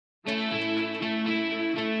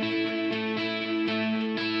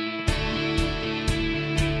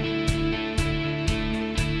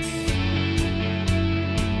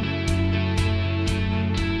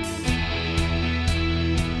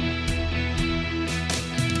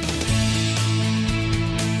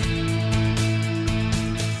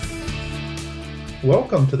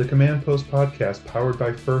Welcome to the Command Post podcast powered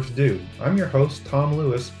by First Do. I'm your host, Tom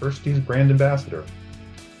Lewis, First Do's brand ambassador.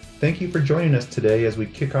 Thank you for joining us today as we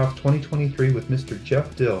kick off 2023 with Mr.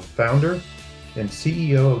 Jeff Dill, founder and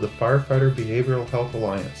CEO of the Firefighter Behavioral Health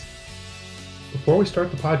Alliance. Before we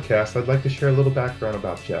start the podcast, I'd like to share a little background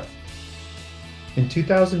about Jeff. In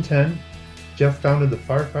 2010, Jeff founded the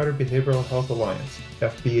Firefighter Behavioral Health Alliance,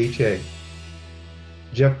 FBHA.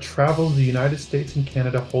 Jeff travels the United States and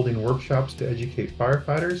Canada holding workshops to educate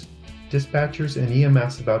firefighters, dispatchers, and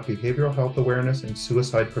EMS about behavioral health awareness and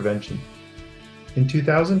suicide prevention. In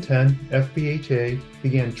 2010, FBHA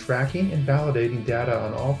began tracking and validating data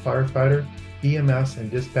on all firefighter, EMS,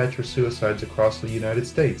 and dispatcher suicides across the United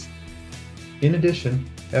States. In addition,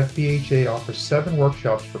 FBHA offers 7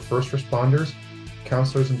 workshops for first responders,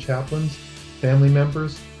 counselors and chaplains, family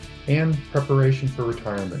members, and preparation for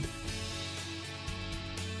retirement.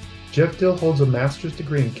 Jeff Dill holds a master's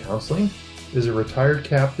degree in counseling, is a retired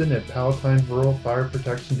captain at Palatine Rural Fire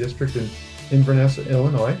Protection District in Inverness,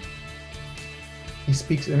 Illinois. He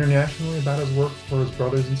speaks internationally about his work for his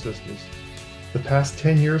brothers and sisters. The past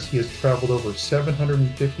 10 years, he has traveled over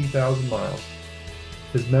 750,000 miles.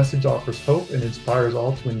 His message offers hope and inspires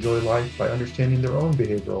all to enjoy life by understanding their own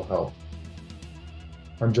behavioral health.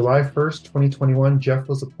 On July 1st, 2021, Jeff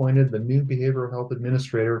was appointed the new Behavioral Health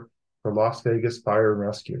Administrator for Las Vegas Fire and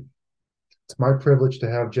Rescue. It's my privilege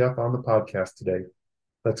to have Jeff on the podcast today.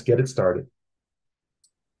 Let's get it started.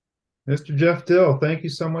 Mr. Jeff Dill, thank you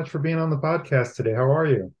so much for being on the podcast today. How are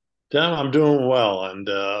you? Tom, I'm doing well and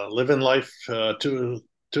living life to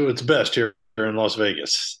its best here in Las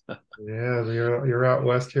Vegas. Yeah, you're out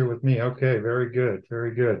west here with me. Okay, very good,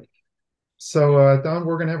 very good. So, Don,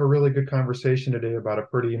 we're going to have a really good conversation today about a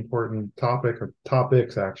pretty important topic, or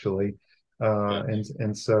topics actually. Yeah.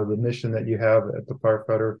 And so the mission that you have at the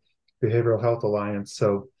Firefighter Behavioral Health Alliance.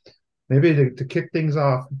 So maybe to kick things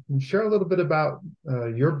off, share a little bit about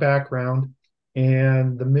your background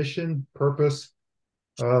and the mission purpose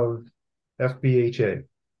of FBHA.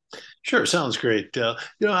 Sure, sounds great.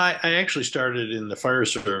 I actually started in the fire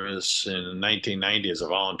service in 1990 as a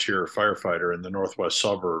volunteer firefighter in the northwest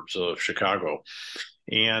suburbs of Chicago.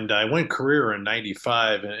 And I went career in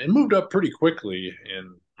 95 and moved up pretty quickly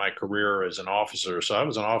in my career as an officer. So I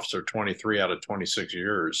was an officer 23 out of 26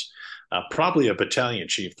 years, probably a battalion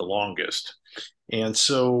chief, the longest. And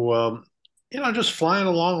so, just flying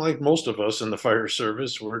along like most of us in the fire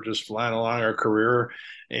service, we're just flying along our career.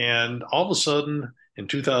 And all of a sudden, in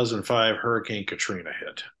 2005, Hurricane Katrina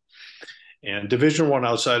hit. And Division One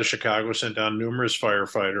outside of Chicago sent down numerous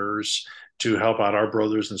firefighters to help out our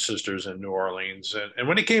brothers and sisters in New Orleans. And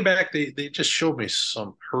when they came back, they just showed me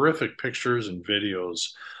some horrific pictures and videos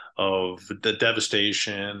of the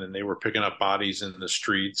devastation, and they were picking up bodies in the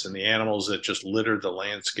streets and the animals that just littered the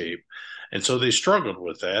landscape. And so they struggled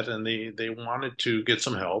with that, and they wanted to get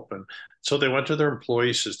some help. And so they went to their employee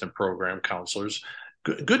assistant program counselors,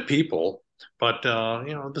 good people. But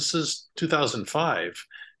this is 2005,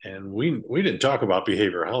 and we didn't talk about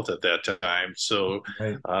behavioral health at that time. So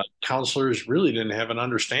Right. counselors really didn't have an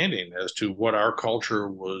understanding as to what our culture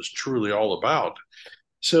was truly all about.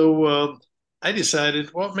 So I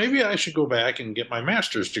decided, well, maybe I should go back and get my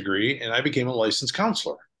master's degree, and I became a licensed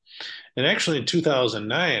counselor. And actually, in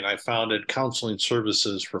 2009, I founded Counseling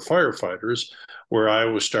Services for Firefighters, where I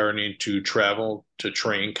was starting to travel to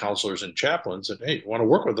train counselors and chaplains. And hey, you want to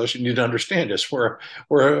work with us, you need to understand us. We're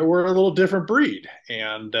a little different breed,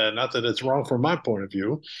 and not that it's wrong from my point of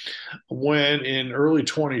view. When in early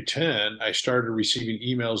 2010, I started receiving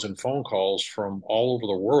emails and phone calls from all over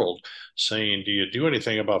the world saying, "Do you do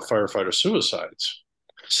anything about firefighter suicides?"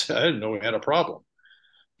 I didn't know we had a problem.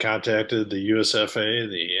 Contacted the USFA,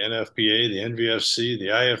 the NFPA, the NVFC, the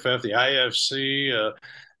IFF, the IFC.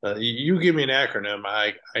 You give me an acronym,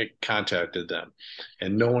 I contacted them,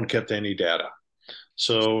 and no one kept any data.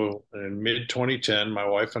 So in mid 2010, my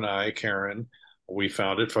wife and I, Karen, we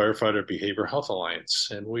founded Firefighter Behavioral Health Alliance,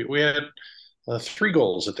 and we had 3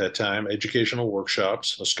 goals at that time: educational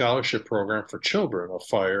workshops, a scholarship program for children of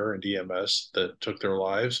fire and EMS that took their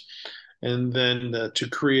lives, and then to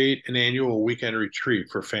create an annual weekend retreat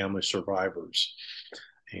for family survivors.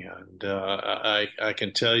 And I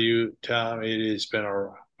can tell you, Tom, it has been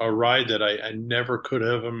a ride that I never could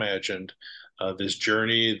have imagined. This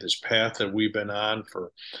journey, this path that we've been on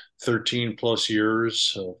for 13 plus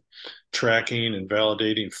years, tracking and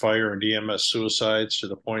validating fire and EMS suicides to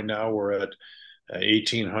the point now we're at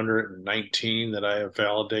 1,819 that I have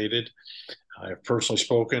validated. I've personally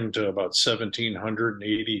spoken to about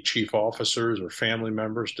 1,780 chief officers or family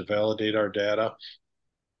members to validate our data.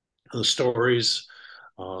 The stories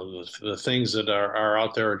The things that are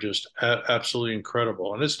out there are just absolutely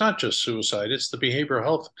incredible. And it's not just suicide, it's the behavioral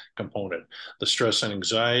health component, the stress and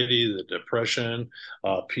anxiety, the depression,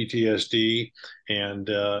 PTSD. And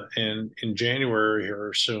in January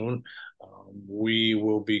here soon, we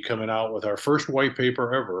will be coming out with our first white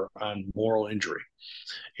paper ever on moral injury.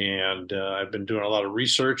 And I've been doing a lot of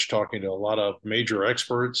research, talking to a lot of major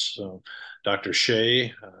experts. Dr.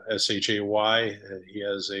 Shay, Shay, he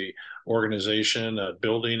has a organization, a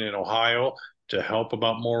building in Ohio to help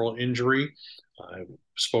about moral injury. I've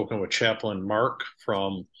spoken with Chaplain Mark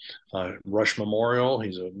from Rush Memorial.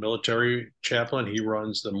 He's a military chaplain. He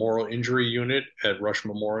runs the moral injury unit at Rush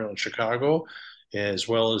Memorial in Chicago, as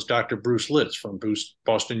well as Dr. Bruce Litz from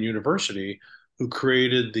Boston University, who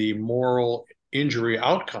created the moral injury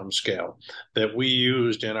outcome scale that we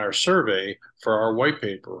used in our survey for our white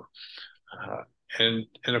paper. And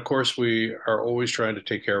of course, we are always trying to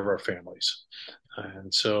take care of our families.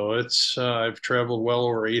 And so I've traveled well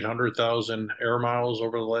over 800,000 air miles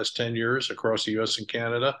over the last 10 years across the US and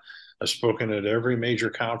Canada. I've spoken at every major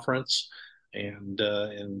conference. And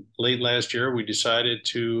in late last year, we decided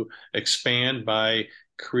to expand by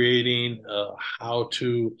creating how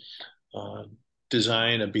to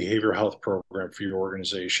design a behavioral health program for your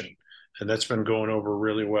organization. And that's been going over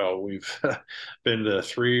really well. We've been to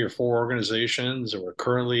 3 or 4 organizations, and we're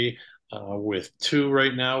currently with 2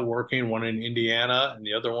 right now working, one in Indiana, and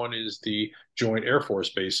the other one is the Joint Air Force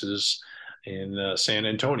bases in San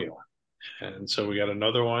Antonio. And so we got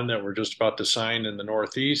another one that we're just about to sign in the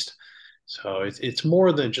Northeast. So it's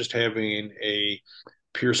more than just having a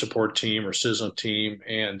peer support team or CISM team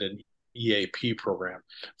and an EAP program.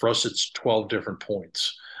 For us, it's 12 different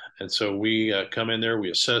points. And so we come in there,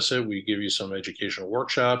 we assess it, we give you some educational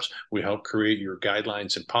workshops, we help create your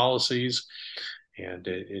guidelines and policies, and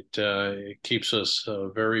it keeps us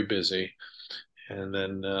very busy. And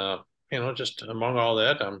then, just among all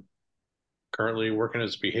that, I'm currently working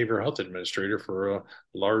as a behavioral health administrator for a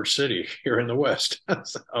large city here in the West.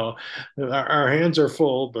 So our hands are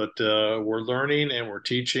full, but we're learning and we're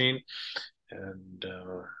teaching, and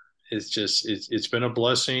it's been a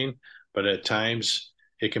blessing, but at times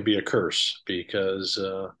it can be a curse because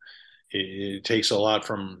it takes a lot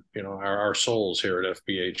from our souls here at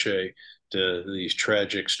FBHA to these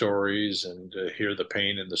tragic stories and to hear the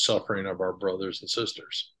pain and the suffering of our brothers and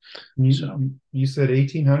sisters. You said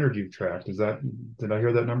 1,800 you've tracked. Did I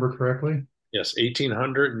hear that number correctly? Yes,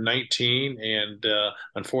 1,819, and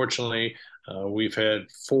unfortunately, we've had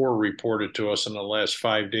 4 reported to us in the last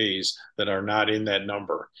 5 days that are not in that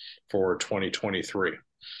number for 2023.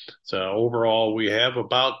 So overall, we have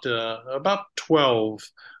about 12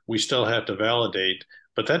 we still have to validate,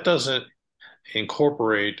 but that doesn't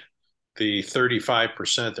incorporate the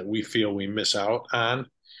 35% that we feel we miss out on.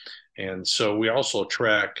 And so we also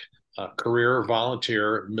track career,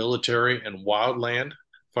 volunteer, military, and wildland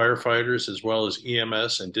firefighters, as well as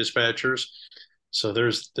EMS and dispatchers. So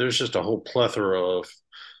there's just a whole plethora of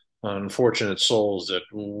unfortunate souls that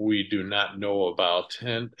we do not know about.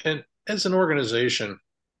 And as an organization,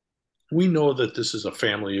 we know that this is a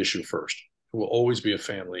family issue first. It will always be a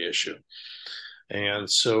family issue. And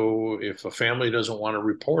so if a family doesn't want to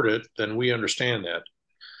report it, then we understand that.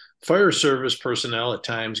 Fire service personnel at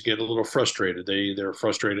times get a little frustrated. They're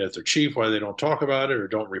frustrated at their chief why they don't talk about it or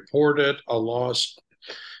don't report it, a loss.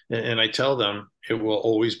 And I tell them it will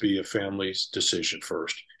always be a family's decision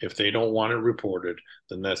first. If they don't want it reported,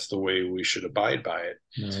 then that's the way we should abide by it.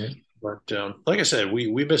 Right. But like I said,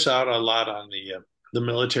 we miss out a lot on the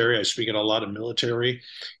military. I speak at a lot of military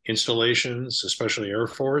installations, especially Air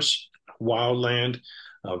Force, wildland,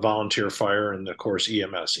 volunteer fire, and of course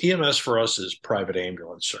EMS. EMS for us is private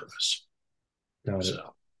ambulance service. Got it.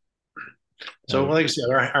 So like I said,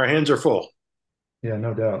 our hands are full. Yeah,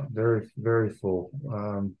 no doubt. Very, very full.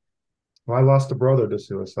 Well, I lost a brother to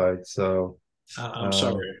suicide, so I'm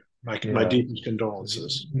sorry. My deepest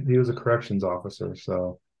condolences. He was a corrections officer,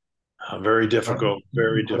 so very difficult.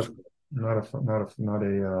 Very difficult. Not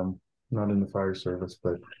in the fire service,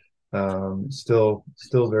 but still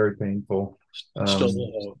very painful.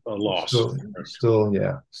 Still a loss. Still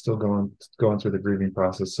going through the grieving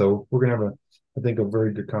process. So we're gonna have I think a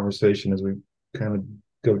very good conversation as we kind of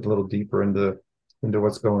go a little deeper into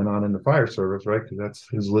what's going on in the fire service, right? Because that's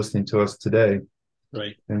who's listening to us today.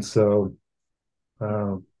 Right. And so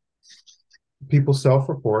people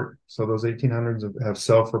self-report. So those 1,800s have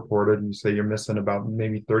self-reported. You say you're missing about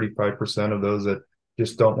maybe 35% of those that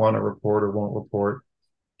just don't want to report or won't report.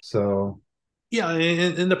 So yeah,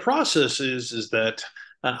 and the process is that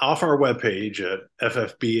off our webpage at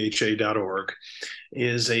ffbha.org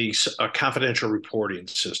is a confidential reporting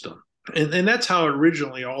system. And that's how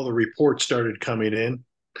originally all the reports started coming in.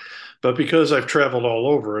 But because I've traveled all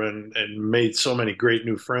over and made so many great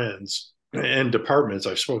new friends and departments,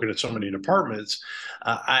 I've spoken at so many departments,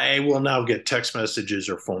 I will now get text messages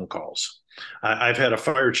or phone calls. I've had a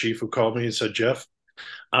fire chief who called me and said, Jeff,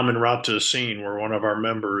 I'm en route to a scene where one of our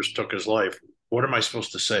members took his life. What am I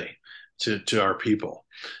supposed to say to our people?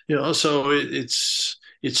 So it's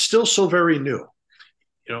still so very new.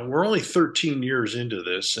 We're only 13 years into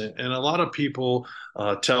this, and a lot of people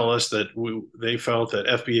tell us that they felt that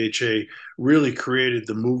FBHA really created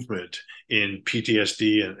the movement in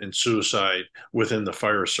PTSD and suicide within the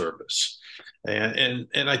fire service. And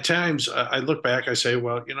at times I look back, I say,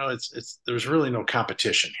 well, it's there's really no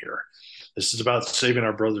competition here. This is about saving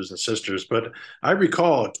our brothers and sisters. But I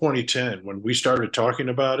recall in 2010 when we started talking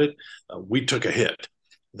about it, we took a hit.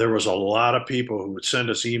 There was a lot of people who would send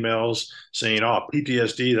us emails saying, oh,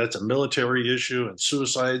 PTSD, that's a military issue, and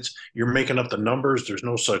suicides, you're making up the numbers. There's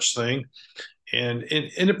no such thing. And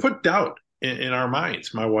it put doubt in our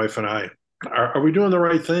minds, my wife and I. Are we doing the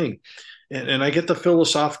right thing? And I get the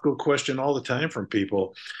philosophical question all the time from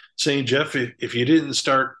people saying, Jeff, if you didn't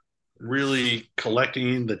start really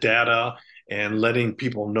collecting the data and letting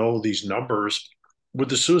people know these numbers, would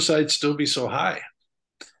the suicide still be so high?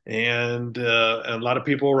 And a lot of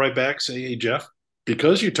people write back say, hey, Jeff,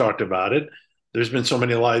 because you talked about it, there's been so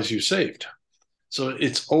many lives you saved. So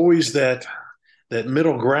it's always that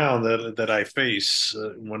middle ground that I face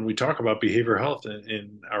when we talk about behavioral health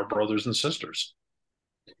in our brothers and sisters.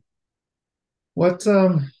 What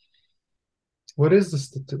what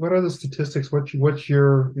is what are the statistics? What's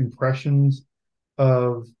your impressions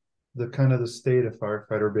of the kind of the state of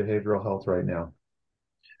firefighter behavioral health right now?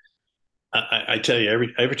 I tell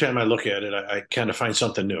you, every time I look at it, I kind of find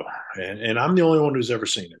something new, and I'm the only one who's ever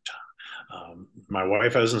seen it. My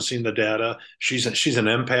wife hasn't seen the data. She's an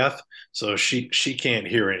empath, so she can't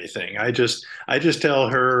hear anything. I just tell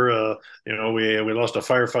her, we lost a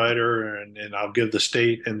firefighter, and I'll give the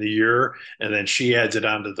state and the year, and then she adds it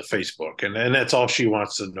onto the Facebook, and that's all she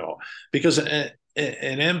wants to know because an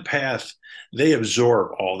empath, they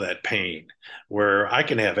absorb all that pain. Where I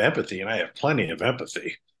can have empathy, and I have plenty of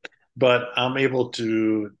empathy, but I'm able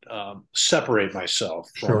to separate myself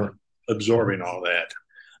Sure. from absorbing all that.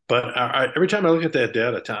 But every time I look at that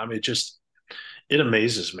data, Tom, it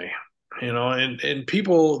amazes me. And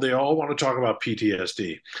people, they all want to talk about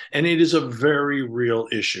PTSD, and it is a very real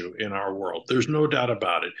issue in our world. There's no doubt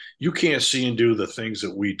about it. You can't see and do the things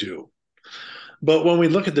that we do. But when we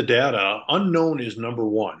look at the data, unknown is number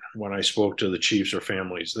one. When I spoke to the chiefs or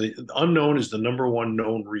families, the unknown is the number one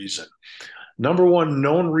known reason. Number one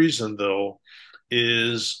known reason, though,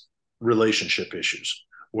 is relationship issues,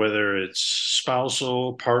 whether it's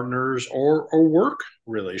spousal, partners, or work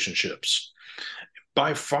relationships.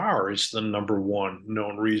 By far, it's the number one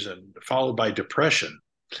known reason, followed by depression.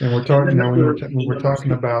 And we're And talking then now when we're number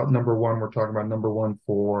talking about number one, we're talking about number one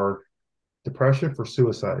for depression, for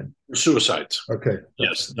suicide. suicides. Okay.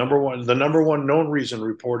 Yes, the number one known reason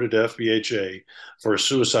reported to FBHA for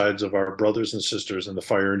suicides of our brothers and sisters in the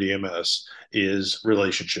fire and EMS is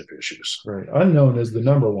relationship issues. Right. Unknown is the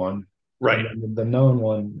number one, and Right, then the known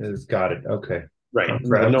one is got it. Okay. right.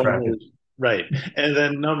 The I'm known tracking. is right. And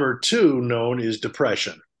then number two known is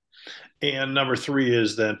depression. And number three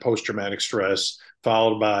is then post traumatic stress,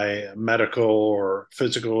 followed by medical or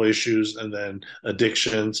physical issues, and then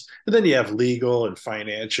addictions. And then you have legal and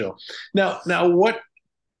financial. Now what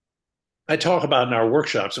I talk about in our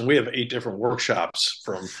workshops, and we have 8 different workshops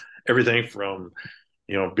from everything from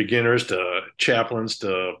beginners to chaplains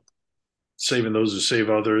to saving those who save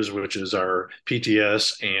others, which is our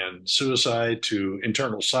PTS and suicide, to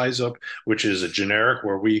internal size up, which is a generic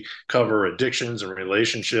where we cover addictions and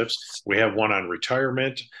relationships. We have one on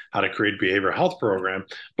retirement, how to create a behavioral health program.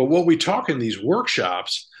 But what we talk in these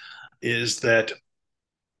workshops is that,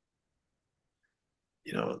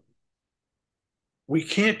 we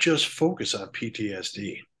can't just focus on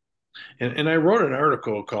PTSD. And I wrote an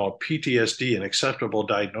article called PTSD, an acceptable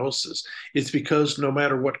diagnosis. It's because no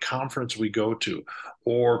matter what conference we go to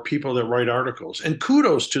or people that write articles, and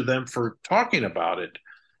kudos to them for talking about it,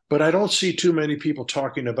 but I don't see too many people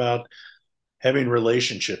talking about having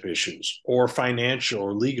relationship issues or financial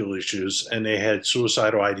or legal issues, and they had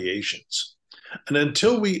suicidal ideations. And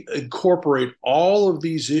until we incorporate all of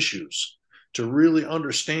these issues to really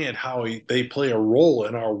understand how they play a role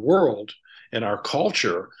in our world and our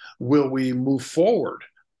culture, will we move forward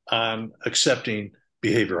on accepting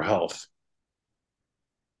behavioral health?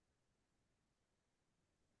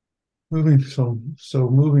 Moving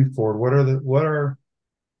forward,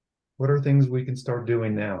 what are things we can start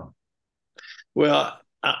doing now? Well,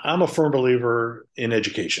 I'm a firm believer in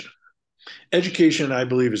education. Education, I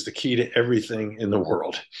believe, is the key to everything in the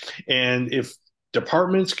world. And if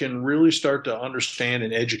departments can really start to understand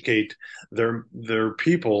and educate their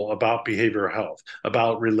people about behavioral health,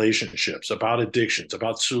 about relationships, about addictions,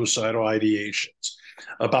 about suicidal ideations,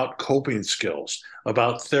 about coping skills,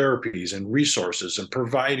 about therapies and resources and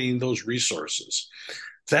providing those resources.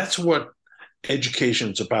 That's what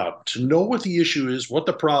education is about, to know what the issue is, what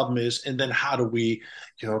the problem is, and then how do we,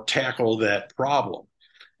 tackle that problem.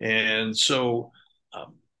 And so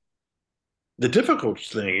um, the difficult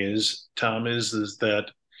thing is, Tom, is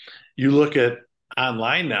that you look at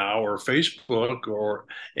online now or Facebook or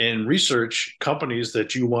in research companies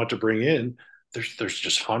that you want to bring in, there's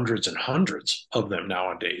just hundreds and hundreds of them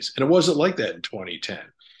nowadays. And it wasn't like that in 2010.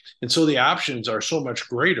 And so the options are so much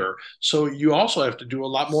greater. So you also have to do a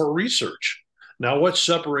lot more research. Now, what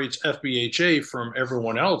separates FBHA from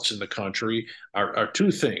everyone else in the country are two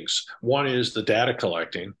things. One is the data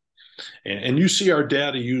collecting, and you see our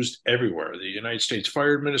data used everywhere: the United States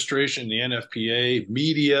Fire Administration, the NFPA,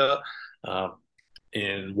 media, uh,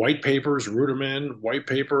 in white papers, Ruderman white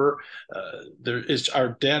paper.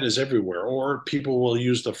 Our data is everywhere. Or people will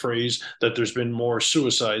use the phrase that there's been more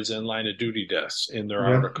suicides than line of duty deaths in their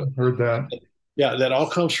Yeah, article. I've heard that. Yeah, that all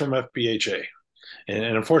comes from FBHA.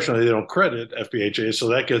 And unfortunately, they don't credit FBHA, so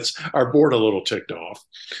that gets our board a little ticked off.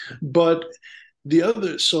 But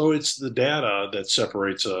so it's the data that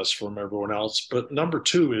separates us from everyone else. But number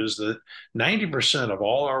two is that 90% of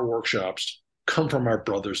all our workshops come from our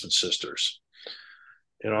brothers and sisters.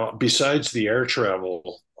 Besides the air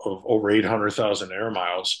travel of over 800,000 air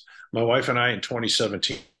miles, my wife and I in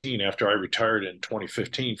 2017, after I retired in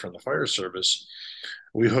 2015 from the fire service,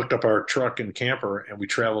 we hooked up our truck and camper and we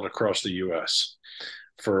traveled across the U.S.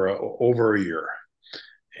 for over a year.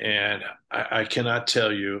 And I cannot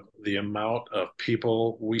tell you the amount of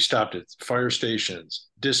people we stopped at: fire stations,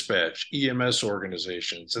 dispatch, EMS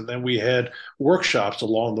organizations. And then we had workshops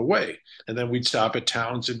along the way. And then we'd stop at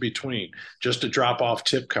towns in between just to drop off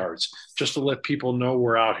tip cards, just to let people know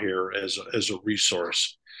we're out here as a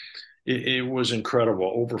resource. It was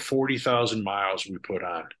incredible. Over 40,000 miles we put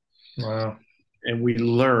on. Wow. And we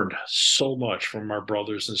learned so much from our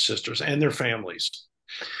brothers and sisters and their families.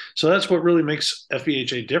 So that's what really makes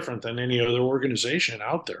FBHA different than any other organization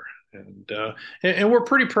out there. And we're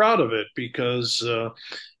pretty proud of it because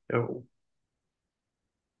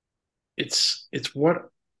it's what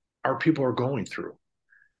our people are going through,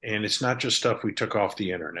 and it's not just stuff we took off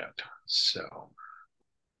the internet. So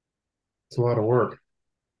It's a lot of work.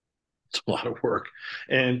 it's a lot of work,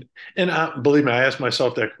 and believe me, I ask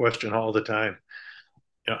myself that question all the time.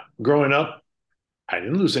 Growing up, I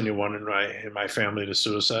didn't lose anyone in my family to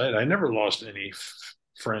suicide. I never lost any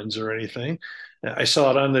friends or anything. I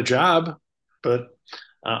saw it on the job, but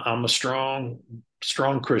I'm a strong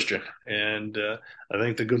Christian, and I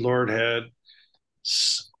think the good Lord had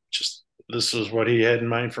just this was what He had in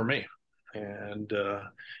mind for me. And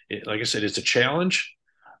like I said, it's a challenge,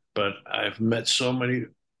 but I've met so many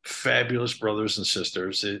fabulous brothers and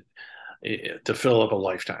sisters to fill up a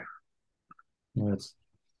lifetime. That's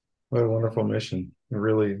what a wonderful mission. It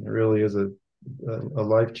really is a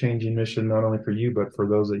life-changing mission, not only for you, but for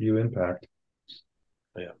those that you impact.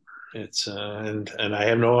 Yeah, it's and I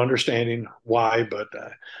have no understanding why, but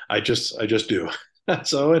I just do.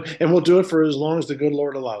 So and we'll do it for as long as the good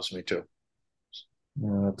Lord allows me to.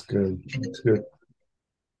 Yeah, that's good. That's good.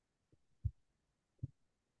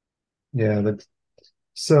 Yeah, that's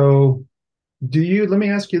so. Let me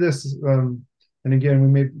ask you this, and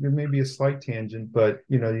again, it may be a slight tangent, but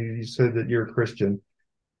you said that you're a Christian.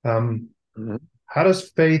 Um, Mhm. how does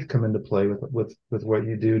faith come into play with what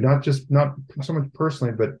you do? Not so much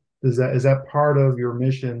personally, but is that part of your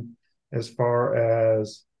mission as far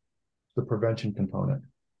as the prevention component?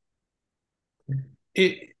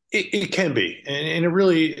 It can be, and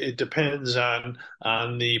it depends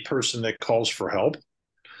on the person that calls for help,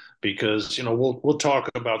 because we'll talk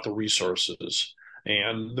about the resources,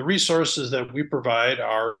 and the resources that we provide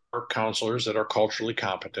are counselors that are culturally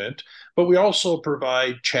competent, but we also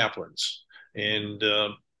provide chaplains. And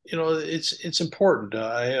it's important.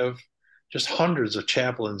 I have just hundreds of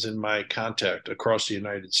chaplains in my contact across the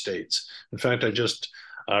United States. In fact, I just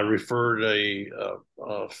referred a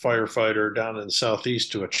firefighter down in the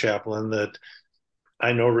southeast to a chaplain that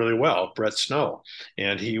I know really well, Brett Snow.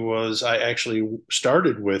 And I actually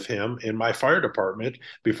started with him in my fire department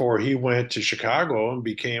before he went to Chicago and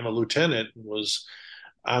became a lieutenant, and was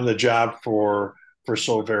on the job for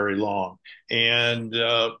so very long. And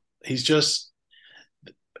he's just,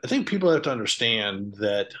 I think people have to understand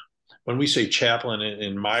that when we say chaplain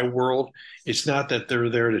in my world, it's not that they're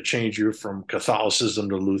there to change you from Catholicism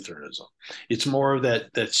to Lutheranism. It's more of that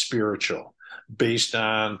spiritual, based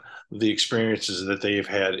on the experiences that they've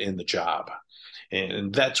had in the job.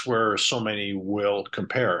 And that's where so many will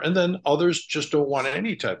compare. And then others just don't want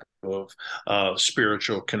any type of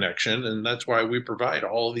spiritual connection. And that's why we provide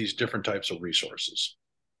all of these different types of resources.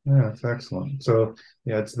 Yeah, it's excellent. So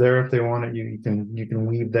yeah, it's there if they want it. You can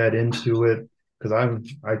weave that into it because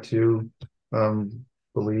I too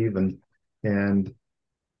believe and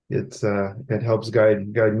it helps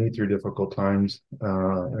guide me through difficult times.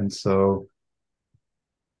 And so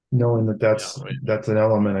knowing that Yeah. that's an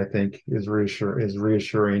element I think is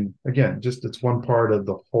reassuring. Again, just it's one part of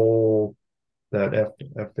the whole that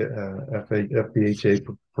FBHA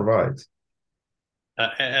provides.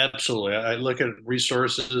 Absolutely. I look at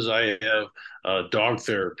resources. I have dog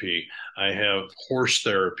therapy. I have horse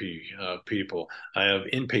therapy people. I have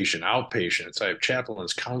inpatient, outpatients. I have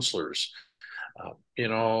chaplains, counselors.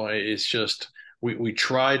 It's just we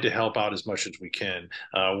try to help out as much as we can.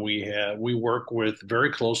 We work with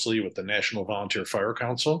very closely with the National Volunteer Fire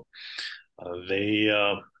Council. They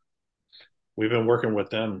We've been working with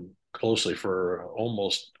them closely for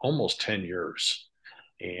almost 10 years.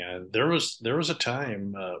 And there was a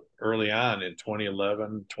time early on in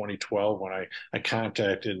 2011, 2012 when I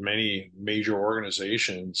contacted many major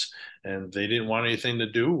organizations and they didn't want anything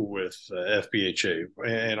to do with FBHA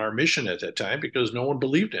and our mission at that time because no one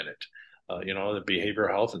believed in it. The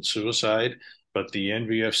behavioral health and suicide, but the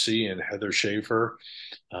NVFC and Heather Schaefer,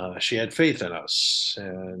 she had faith in us.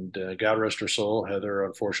 And God rest her soul, Heather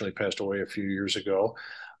unfortunately passed away a few years ago.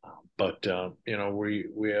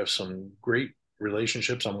 We have some great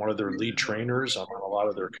relationships. I'm one of their lead trainers. I'm on a lot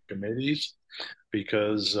of their committees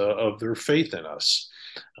because of their faith in us.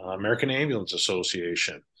 American Ambulance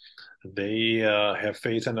Association, they have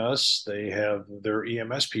faith in us. They have their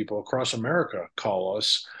EMS people across America call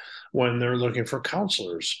us when they're looking for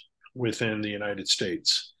counselors within the United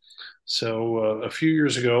States. So a few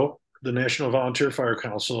years ago, the National Volunteer Fire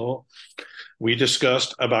Council, we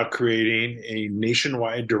discussed about creating a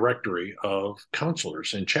nationwide directory of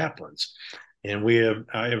counselors and chaplains. And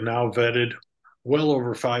I have now vetted well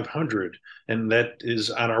over 500, and that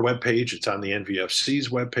is on our webpage. It's on the NVFC's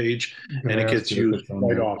webpage, and it gets used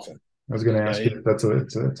quite often. I was going to ask you if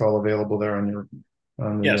it's all available there on your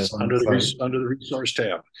yes, on the site. under the resource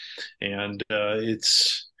tab, and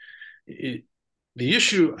the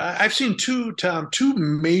issue. I've seen two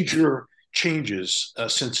major changes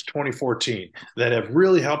since 2014 that have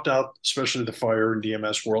really helped out, especially the fire and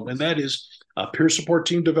DMS world, and that is peer support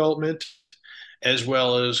team development as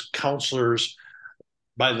well as counselors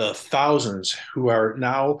by the thousands who are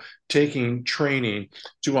now taking training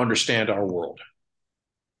to understand our world.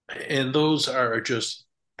 And those are just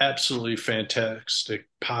absolutely fantastic,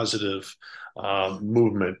 positive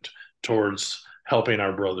movement towards helping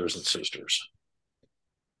our brothers and sisters.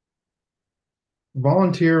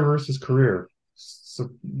 Volunteer versus career. So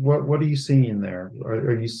what are you seeing there?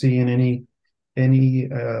 Are you seeing any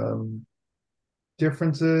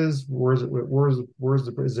differences?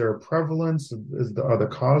 Is there a prevalence? Are the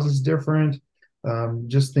causes different?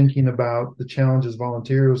 Just thinking about the challenges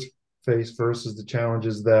volunteers face versus the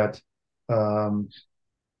challenges that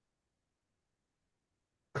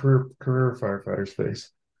career firefighters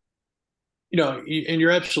face. And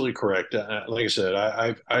you're absolutely correct. Like I said,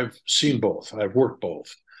 I've seen both. I've worked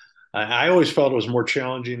both. I always felt it was more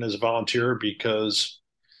challenging as a volunteer because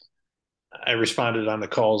I responded on the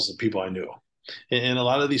calls of people I knew. In a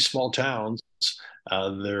lot of these small towns,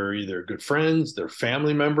 they're either good friends, they're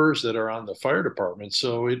family members that are on the fire department.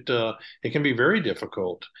 So it can be very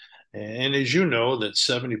difficult. And as you know, that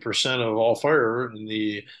 70% of all fire in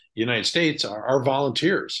the United States are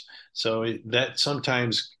volunteers. So that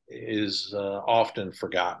sometimes is often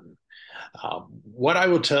forgotten. What I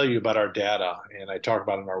will tell you about our data, and I talk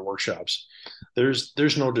about in our workshops,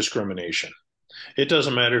 there's no discrimination. It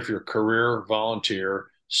doesn't matter if you're career, volunteer,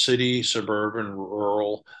 city, suburban,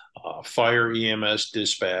 rural, fire, EMS,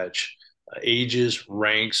 dispatch, ages,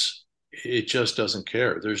 ranks. It just doesn't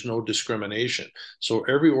care. There's no discrimination. So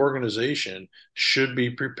every organization should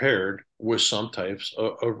be prepared with some types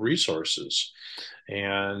of resources.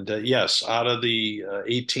 And yes, out of the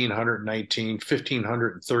 1,819,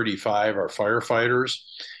 1,535 are firefighters.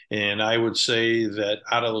 And I would say that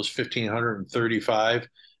out of those 1,535,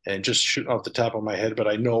 and just shoot off the top of my head, but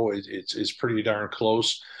I know it's pretty darn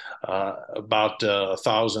close, about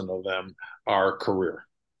 1,000 of them are career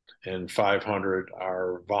and 500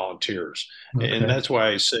 are volunteers. Okay. And that's why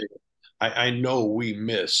I say I know we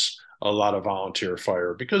miss a lot of volunteer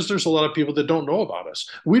fire because there's a lot of people that don't know about us.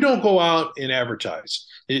 We don't go out and advertise.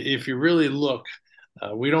 If you really look,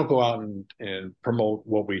 we don't go out and promote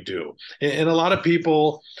what we do. And a lot of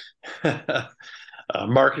people,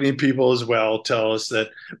 marketing people as well, tell us that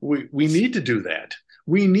we need to do that.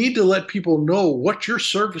 We need to let people know what your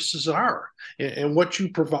services are and what you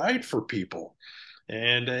provide for people.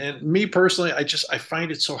 And me personally, I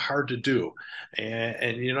find it so hard to do,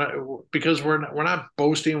 and because we're not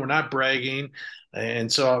boasting, we're not bragging, and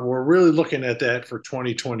so we're really looking at that for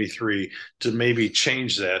 2023 to maybe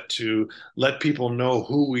change that to let people know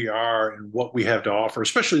who we are and what we have to offer,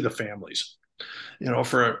 especially the families.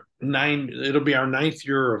 It'll be our ninth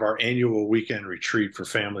year of our annual weekend retreat for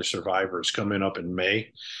family survivors coming up in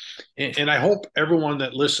May. And I hope everyone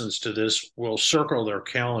that listens to this will circle their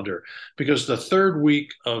calendar because the third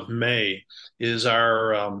week of May is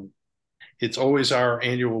it's always our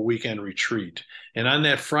annual weekend retreat. And on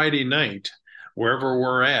that Friday night, wherever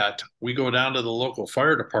we're at, we go down to the local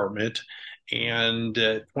fire department and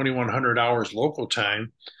at 2100 hours local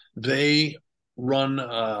time, they run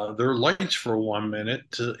their lights for 1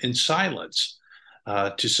 minute in silence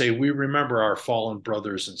to say, we remember our fallen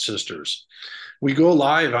brothers and sisters. We go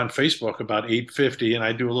live on Facebook about 8:50, and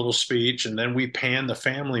I do a little speech, and then we pan the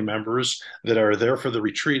family members that are there for the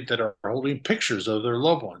retreat that are holding pictures of their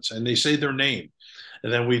loved ones, and they say their name.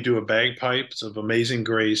 And then we do a bagpipes of Amazing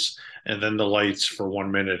Grace, and then the lights for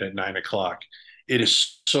 1 minute at 9 o'clock. It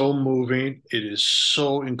is so moving. It is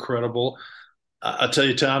so incredible. I'll tell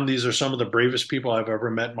you, Tom, these are some of the bravest people I've ever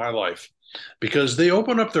met in my life because they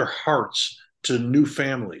open up their hearts to new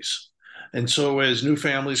families. And so as new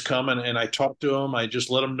families come and I talk to them, I just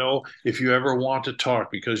let them know if you ever want to talk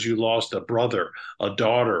because you lost a brother, a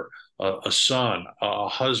daughter, a son, a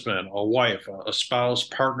husband, a wife, a spouse,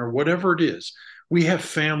 partner, whatever it is, we have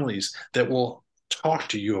families that will talk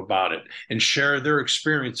to you about it and share their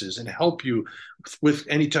experiences and help you with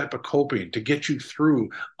any type of coping to get you through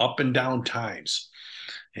up and down times.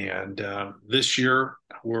 And this year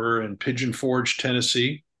we're in Pigeon Forge,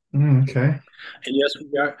 Tennessee. Okay. And yes,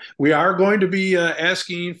 we are going to be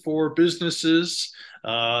asking for businesses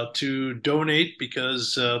to donate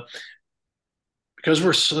because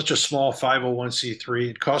we're such a small 501c3.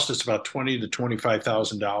 It costs us about $20,000 to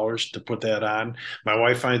 $25,000 to put that on. My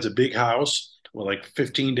wife finds a big house with like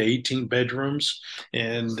 15 to 18 bedrooms,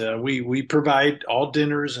 and we provide all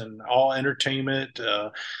dinners and all entertainment,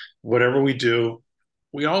 whatever we do.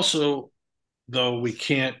 We also, though, we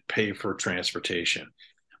can't pay for transportation.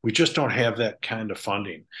 We just don't have that kind of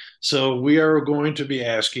funding. So we are going to be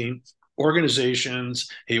asking organizations,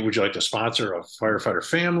 hey, would you like to sponsor a firefighter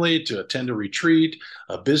family to attend a retreat?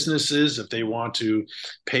 Businesses, if they want to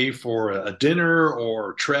pay for a dinner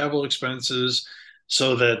or travel expenses,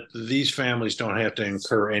 so that these families don't have to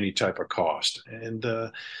incur any type of cost. And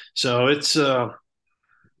so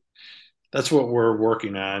that's what we're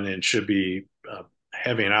working on and should be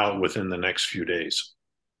having out within the next few days.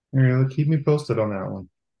 All right, keep me posted on that one.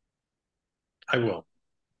 I will.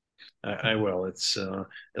 I will. It's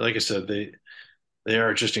like I said, they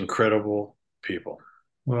are just incredible people.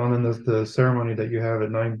 Well, and then the ceremony that you have at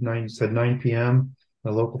you said 9 p.m.,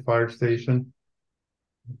 the local fire station.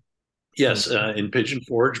 Yes, in Pigeon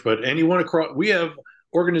Forge, but anyone across, we have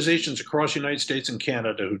organizations across the United States and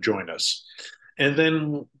Canada who join us. And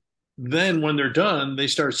then when they're done, they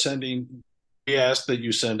start sending, we ask that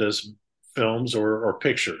you send us films or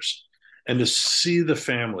pictures. And to see the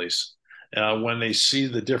families, when they see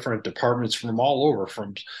the different departments from all over,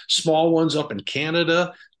 from small ones up in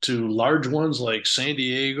Canada to large ones like San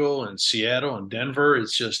Diego and Seattle and Denver,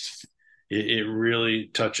 it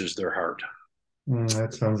really touches their heart.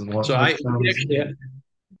 That sounds wonderful. So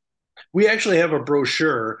we actually have a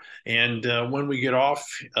brochure, and when we get off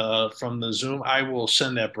from the Zoom, I will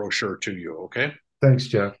send that brochure to you. Okay. Thanks,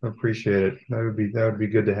 Jeff. I appreciate it. That would be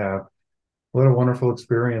good to have. What a wonderful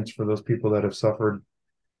experience for those people that have suffered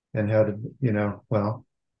and had, well,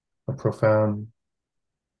 a profound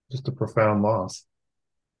loss.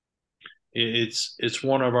 It's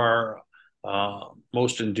one of our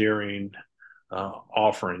most endearing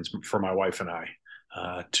offerings for my wife and I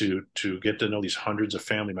to get to know these hundreds of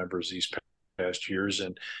family members these past years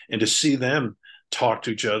and to see them talk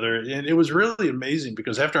to each other. And it was really amazing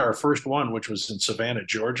because after our first one, which was in Savannah,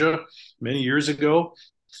 Georgia, many years ago,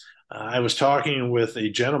 I was talking with a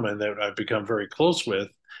gentleman that I've become very close with,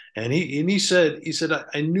 and he said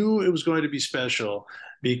I knew it was going to be special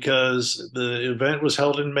because the event was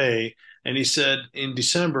held in May, and he said in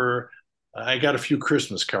December I got a few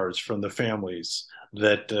Christmas cards from the families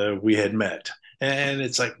that we had met, and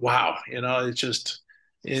it's like wow, it's just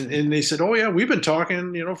And they said, "Oh yeah, we've been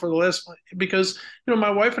talking, for the last because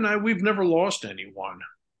my wife and I we've never lost anyone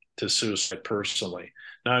to suicide personally.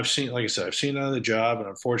 Now I've seen, like I said, I've seen it on the job, and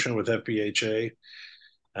unfortunately with FBHA,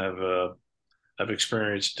 I've I've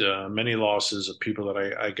experienced many losses of people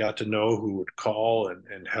that I got to know who would call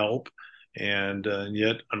and help, and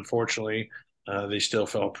yet unfortunately they still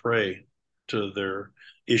fell prey to their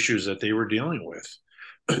issues that they were dealing with.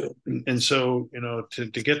 And so, to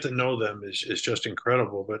get to know them is just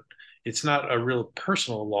incredible, but it's not a real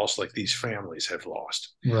personal loss like these families have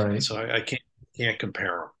lost. Right. So I can't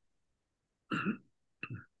compare them.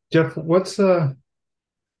 Jeff, what's the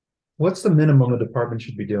minimum a department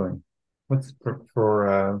should be doing? What's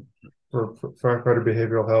for firefighter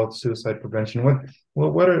behavioral health, suicide prevention?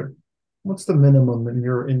 What's the minimum in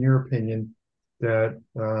your opinion that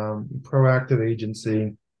proactive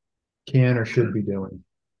agency can or should be doing?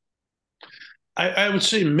 I would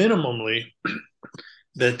say minimally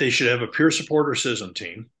that they should have a peer support or CISM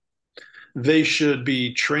team. They should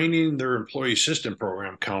be training their employee assistance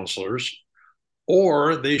program counselors,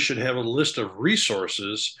 or they should have a list of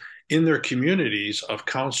resources in their communities of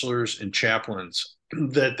counselors and chaplains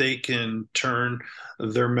that they can turn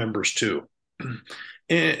their members to.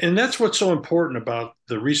 And that's what's so important about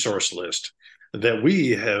the resource list that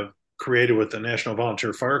we have created with the National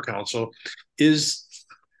Volunteer Fire Council. Is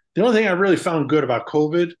the only thing I really found good about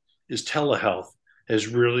COVID is telehealth has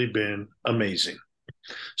really been amazing.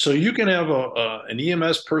 So you can have an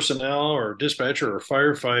EMS personnel or dispatcher or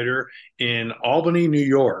firefighter in Albany, New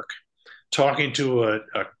York, talking to a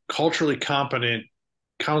culturally competent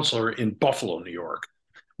counselor in Buffalo, New York,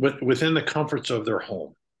 within the comforts of their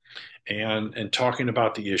home, and talking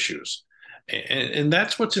about the issues. And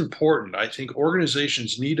that's what's important. I think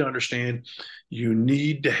organizations need to understand you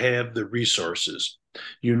need to have the resources.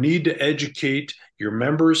 You need to educate your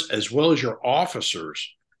members as well as your officers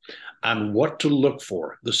on what to look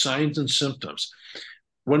for, the signs and symptoms.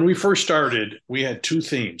 When we first started, we had two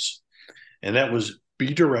themes, and that was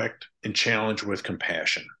be direct and challenge with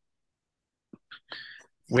compassion.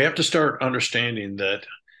 We have to start understanding that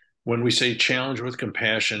when we say challenge with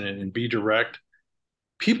compassion and be direct,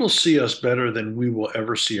 people see us better than we will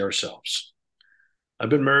ever see ourselves. I've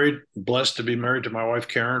been married, blessed to be married to my wife,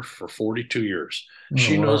 Karen, for 42 years. Oh,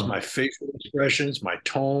 She knows wow. my facial expressions, my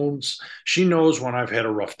tones. She knows when I've had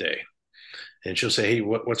a rough day. And she'll say, "Hey,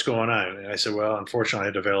 what's going on?" And I said, "Well, unfortunately, I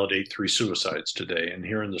had to validate 3 suicides today and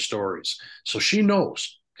hearing the stories." So she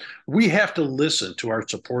knows. We have to listen to our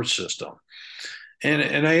support system.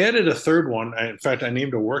 And I added a third one. In fact, I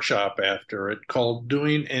named a workshop after it called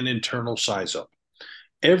Doing an Internal Size Up.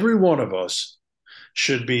 Every one of us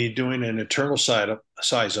should be doing an internal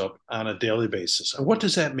size up on a daily basis. And what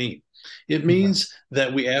does that mean? It Yeah. means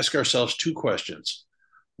that we ask ourselves two questions.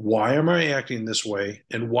 Why am I acting this way?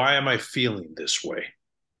 And why am I feeling this way?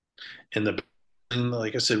 And the thing,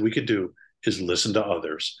 like I said, we could do is listen to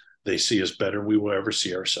others. They see us better than we will ever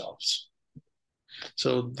see ourselves.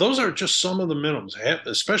 So those are just some of the minimums,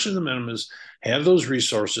 especially the minimums. Have those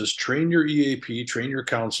resources, train your EAP, train your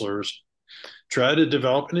counselors, try to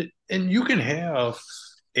develop it. And you can have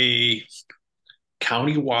a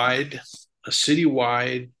countywide, a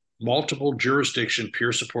citywide, multiple jurisdiction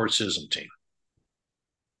peer support CISM team.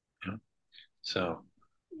 Yeah. So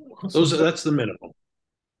So, that's the minimum.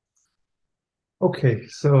 okay,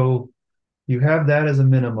 so you have that as a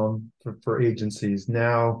minimum for agencies.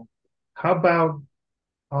 Now, how about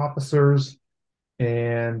officers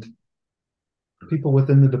and people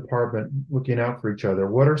within the department looking out for each other?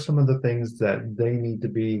 What are some of the things that they need to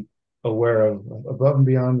be aware of above and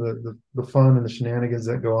beyond the fun and the shenanigans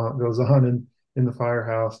that goes on in the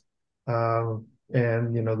firehouse, and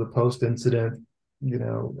the post incident,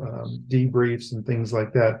 debriefs and things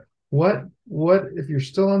like that? What if you're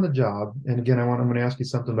still on the job? And again, I'm going to ask you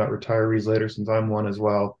something about retirees later since I'm one as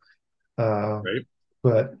well. Uh, Right.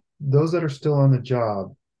 but those that are still on the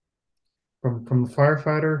job, from a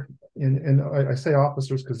firefighter, and I say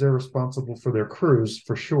officers because they're responsible for their crews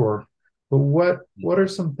for sure. But what are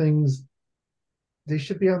some things they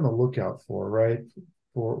should be on the lookout for, right?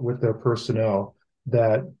 For with their personnel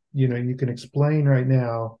that you can explain right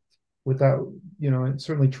now without, and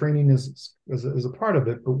certainly training is a part of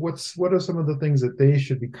it. But what are some of the things that they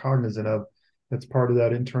should be cognizant of that's part of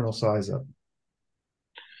that internal size up?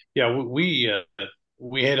 Yeah, we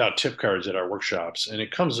hand out tip cards at our workshops, and it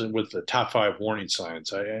comes in with the top 5 warning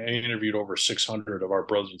signs. I interviewed over 600 of our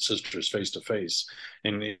brothers and sisters face to face,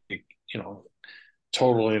 and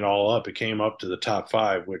totaling it all up, it came up to the top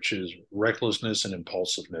 5, which is recklessness and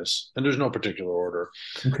impulsiveness. And there's no particular order.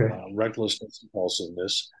 Okay. Recklessness,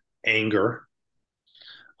 impulsiveness, anger,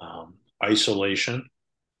 isolation,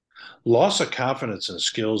 Loss of confidence in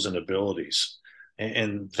skills and abilities.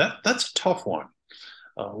 And that's a tough one.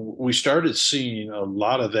 We started seeing a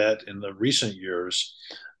lot of that in the recent years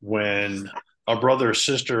when a brother or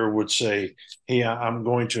sister would say, "Hey, I'm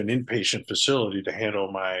going to an inpatient facility to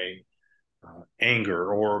handle my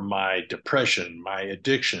anger or my depression, my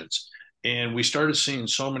addictions." And we started seeing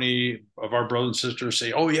so many of our brothers and sisters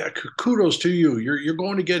say, "Oh yeah, kudos to you. You're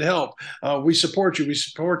going to get help. We support you. We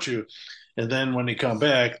support you." And then when they come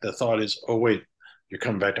back, the thought is, "Oh wait, you're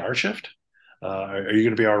coming back to our shift? Are you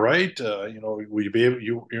going to be all right? Will you be able?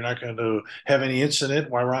 You're not going to have any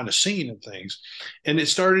incident while we're on the scene and things." And it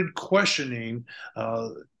started questioning uh,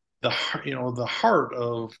 the heart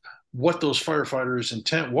of what those firefighters'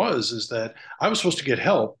 intent was. Is that I was supposed to get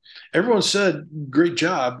help. Everyone said, "Great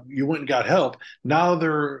job, you went and got help." Now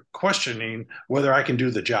they're questioning whether I can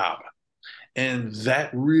do the job. And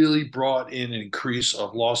that really brought in an increase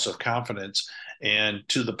of loss of confidence, and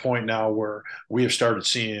to the point now where we have started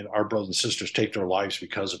seeing our brothers and sisters take their lives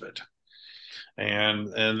because of it.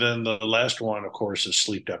 And then the last one, of course, is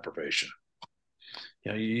sleep deprivation.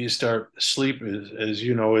 You start sleep, as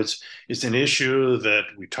you know, it's an issue that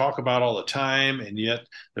we talk about all the time, and yet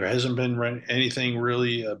there hasn't been anything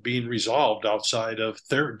really being resolved outside of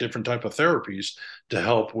different type of therapies to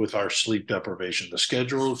help with our sleep deprivation. The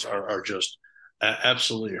schedules are just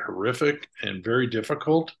absolutely horrific and very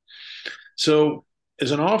difficult. So, as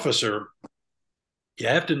an officer, you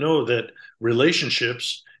have to know that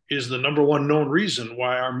relationships is the number one known reason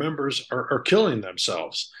why our members are killing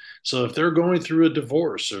themselves. So if they're going through a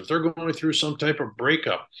divorce, or if they're going through some type of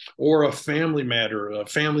breakup, or a family matter, a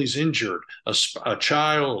family's injured, a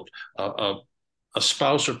child, a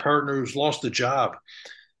spouse or partner who's lost a job,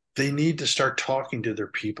 they need to start talking to their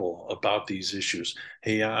people about these issues.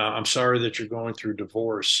 Hey, I'm sorry that you're going through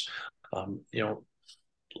divorce. Um, you know,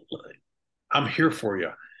 I'm here for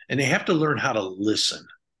you. And they have to learn how to listen.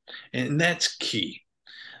 And that's key.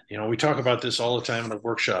 We talk about this all the time in the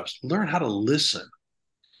workshops. Learn how to listen.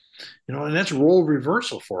 And that's role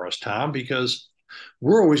reversal for us, Tom, because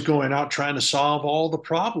we're always going out trying to solve all the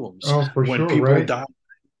problems Oh, for when sure, people right? die,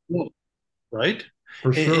 right? For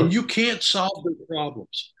And sure. you can't solve their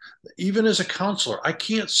problems. Even as a counselor, I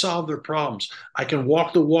can't solve their problems. I can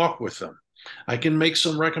walk the walk with them. I can make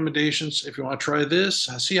some recommendations. If you want to try this,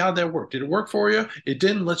 see how that worked. Did it work for you? It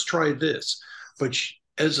didn't. Let's try this. But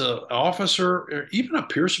as an officer, or even a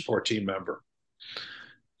peer support team member,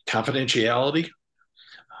 confidentiality,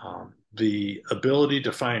 the ability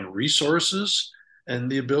to find resources,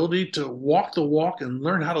 and the ability to walk the walk and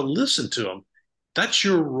learn how to listen to them. That's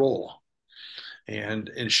your role. And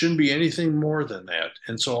it shouldn't be anything more than that.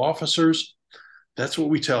 And so, officers, that's what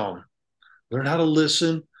we tell them: learn how to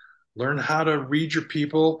listen, learn how to read your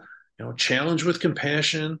people, challenge with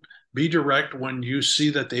compassion, be direct when you see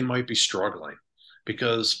that they might be struggling.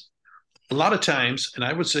 Because a lot of times, and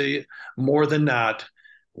I would say more than not,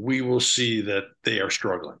 we will see that they are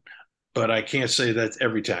struggling. But I can't say that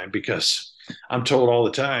every time, because I'm told all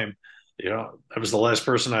the time, I was the last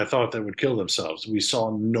person I thought that would kill themselves. We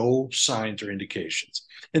saw no signs or indications.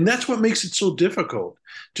 And that's what makes it so difficult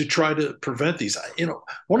to try to prevent these.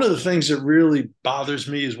 One of the things that really bothers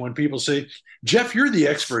me is when people say, "Jeff, you're the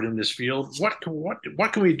expert in this field. What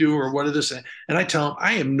can we do, or what is this?" And I tell them,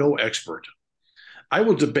 I am no expert. I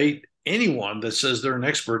will debate anyone that says they're an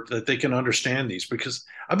expert, that they can understand these, because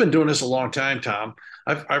I've been doing this a long time, Tom.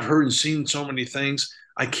 I've heard and seen so many things.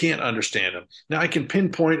 I can't understand them. Now I can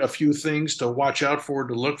pinpoint a few things to watch out for,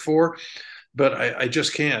 to look for, but I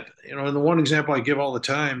just can't. And the one example I give all the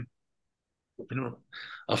time, you know,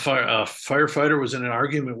 a firefighter was in an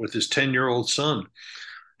argument with his 10-year-old son,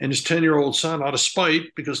 and his 10-year-old son, out of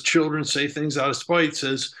spite, because children say things out of spite,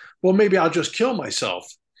 says, "Well, maybe I'll just kill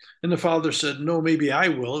myself." And the father said, "No, maybe I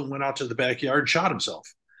will," and went out to the backyard and shot himself.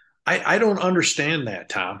 I don't understand that,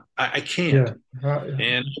 Tom. I can't. Yeah.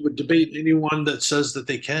 And I would debate anyone that says that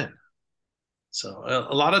they can. So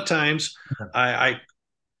a lot of times I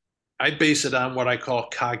base it on what I call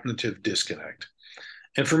cognitive disconnect.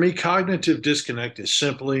 And for me, cognitive disconnect is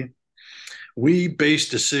simply we base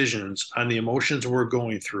decisions on the emotions we're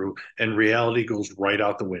going through, and reality goes right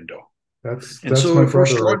out the window. And That's so my if we're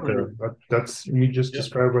brother right there. struggling, That's you just yeah,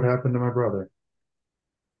 described what happened to my brother.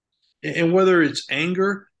 and whether it's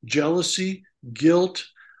anger, jealousy, guilt,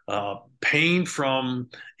 pain from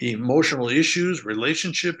emotional issues,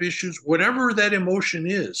 relationship issues, whatever that emotion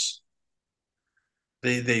is,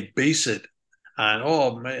 they base it on,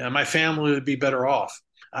 "Oh, my family would be better off."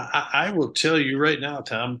 I will tell you right now,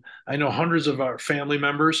 Tom, I know hundreds of our family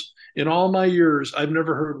members. In all my years, I've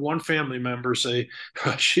never heard one family member say,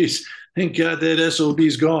 "Oh, geez, thank God that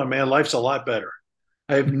SOB's gone, man. Life's a lot better."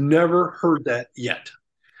 I've never heard that yet.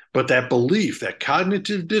 But that belief, that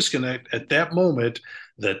cognitive disconnect at that moment,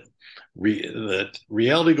 that that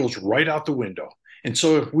reality goes right out the window. And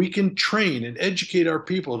so, if we can train and educate our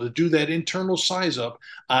people to do that internal size up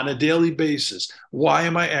on a daily basis, why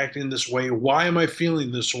am I acting this way? Why am I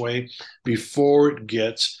feeling this way? Before it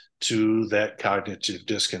gets to that cognitive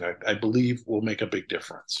disconnect, I believe will make a big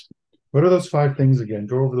difference. What are those five things again?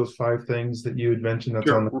 Go over those five things that you had mentioned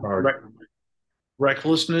that's on Sure. the card.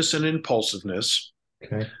 Recklessness and impulsiveness.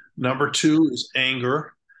 Okay. Number two is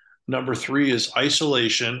anger. Number three is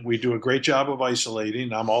isolation. We do a great job of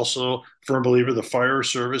isolating. I'm also a firm believer the fire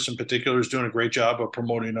service in particular is doing a great job of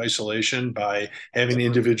promoting isolation by having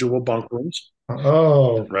individual bunk rooms,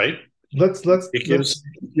 Oh, right? let's It gives,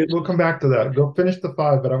 we'll come back to that. Go finish the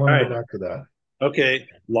five, but I want all to go right, back to that. okay,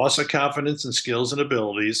 loss of confidence in skills and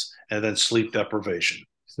abilities, and then sleep deprivation.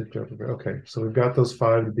 Sleep deprivation. Okay, so we've got those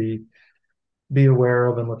five to be aware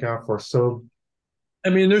of and look out for. So I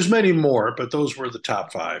mean, there's many more, but those were the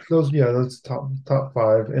top five. those, yeah, those top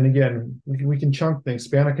five. And again, we can chunk things,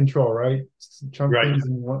 span of control, right? Chunk Right, things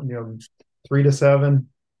in one, 3 to 7.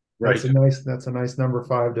 right. That's a nice number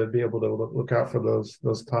five to be able to look out for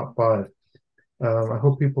those top five. I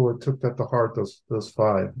hope people took that to heart. Those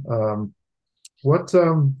five. What I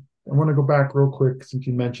want to go back real quick since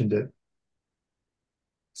you mentioned it.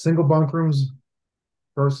 Single bunk rooms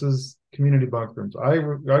versus community bunk rooms. I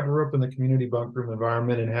grew up in the community bunk room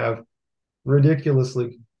environment and have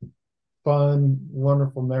ridiculously fun,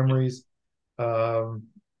 wonderful memories. Um,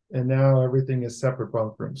 and now everything is separate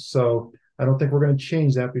bunk rooms. So I don't think we're going to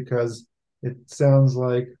change that because it sounds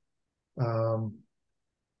like um,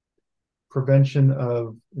 prevention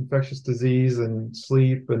of infectious disease and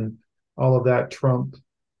sleep and all of that trump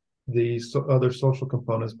the other social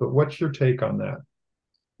components. But what's your take on that?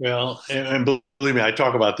 Well, and believe me, I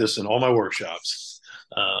talk about this in all my workshops.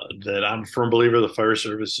 That I'm a firm believer the fire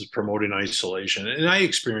service is promoting isolation. And I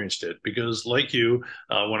experienced it because, like you,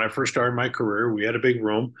 when I first started my career, we had a big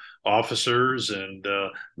room, officers and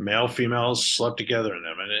male, females slept together in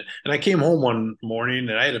them. And I came home one morning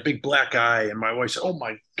and I had a big black eye. And my wife said, "Oh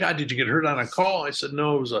my God, did you get hurt on a call?" I said,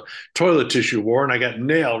 "No, it was a toilet tissue war. And I got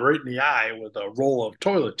nailed right in the eye with a roll of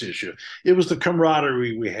toilet tissue." It was the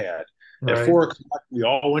camaraderie we had. At Right. 4 o'clock, we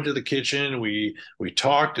all went to the kitchen. We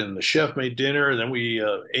talked, and the chef made dinner. And then we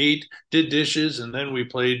ate, did dishes, and then we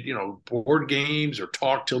played, board games or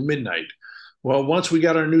talked till midnight. Well, once we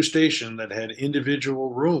got our new station that had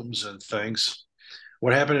individual rooms and things,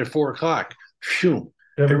 what happened at 4 o'clock? Phew,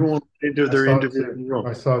 Every everyone went into I their saw it individual too. room.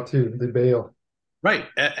 I saw it too. The bail. Right.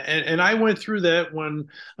 And I went through that when,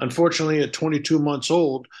 unfortunately, at 22 months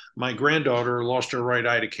old, my granddaughter lost her right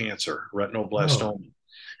eye to cancer, Oh, retinoblastoma,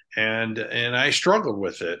 and I struggled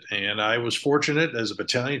with it. And I was fortunate as a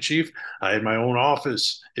battalion chief. I had my own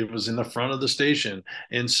office. It was in the front of the station,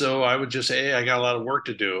 and so I would just say, "Hey, I got a lot of work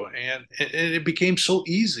to do," and it became so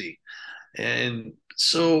easy. And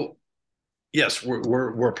so, yes,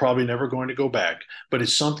 we're probably never going to go back, but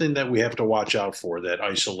it's something that we have to watch out for, that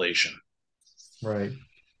isolation. right.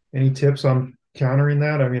 Any tips on countering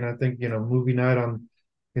that? I mean, I think, movie night on,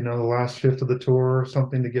 the last shift of the tour or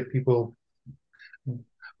something to get people.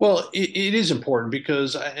 Well, it is important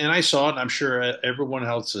because, and I saw it, and I'm sure everyone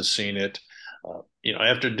else has seen it.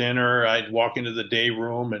 After dinner, I'd walk into the day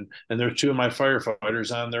room, and there's two of my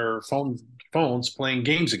firefighters on their phones playing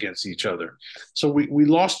games against each other. So we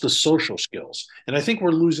lost the social skills, and I think we're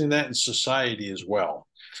losing that in society as well.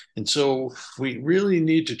 And so we really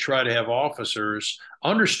need to try to have officers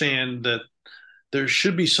understand that there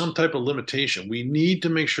should be some type of limitation. We need to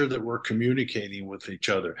make sure that we're communicating with each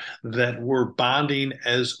other, that we're bonding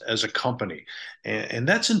as a company, and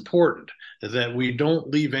that's important. That we don't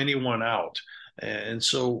leave anyone out. And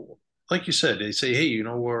so, like you said, they say, "Hey,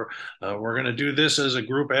 we're going to do this as a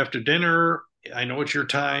group after dinner. I know it's your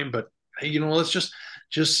time, but hey, let's just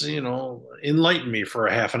enlighten me for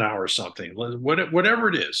a half an hour or something, whatever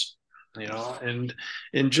it is, and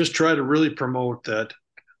just try to really promote that.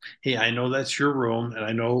 Hey, I know that's your room, and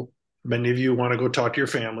I know many of you want to go talk to your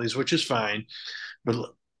families, which is fine, but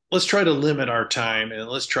let's try to limit our time and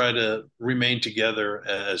let's try to remain together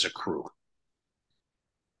as a crew."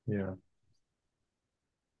 Yeah.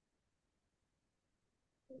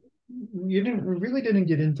 We really didn't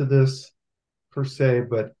get into this per se,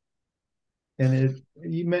 but and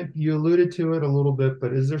you alluded to it a little bit,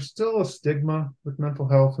 but is there still a stigma with mental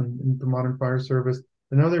health in the modern fire service?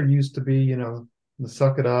 I know there used to be, the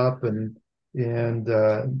suck it up and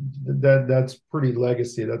that's pretty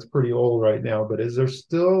legacy. That's pretty old right now. But is there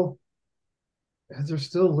still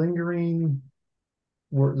lingering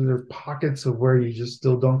where there are pockets of where you just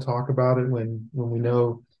still don't talk about it when we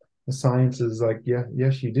know the science is like, yeah,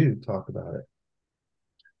 yes, you do talk about it.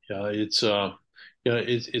 Yeah,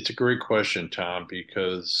 it's a great question, Tom,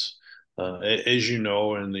 because as you know,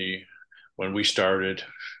 when we started,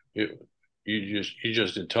 it, you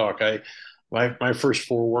just didn't talk. My first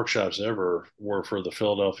four workshops ever were for the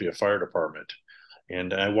Philadelphia Fire Department.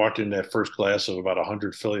 And I walked in that first class of about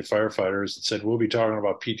 100 Philly firefighters and said, we'll be talking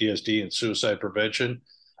about PTSD and suicide prevention.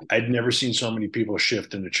 I'd never seen so many people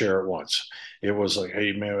shift in the chair at once. It was like,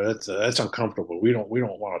 hey man, that's uncomfortable. We don't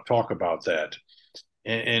want to talk about that.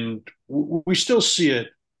 And we still see it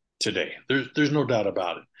today. There's no doubt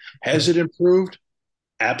about it. Has it improved?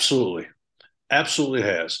 Absolutely. Absolutely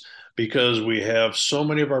has, because we have so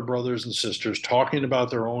many of our brothers and sisters talking about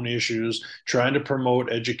their own issues, trying to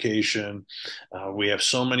promote education. We have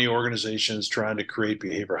so many organizations trying to create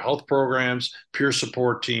behavioral health programs, peer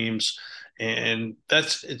support teams, and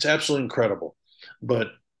it's absolutely incredible. But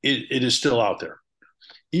it is still out there.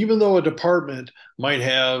 Even though a department might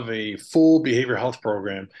have a full behavioral health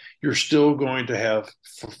program, you're still going to have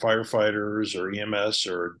firefighters or EMS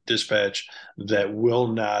or dispatch that will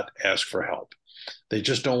not ask for help. They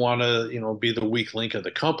just don't want to, be the weak link of the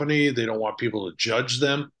company. They don't want people to judge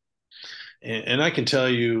them. And I can tell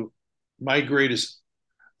you, my greatest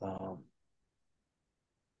um,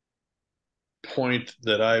 point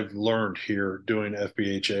that I've learned here doing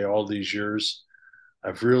FBHA all these years,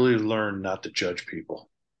 I've really learned not to judge people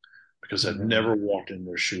because I've Yeah. never walked in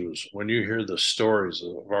their shoes. When you hear the stories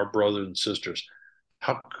of our brothers and sisters,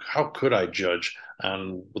 how could I judge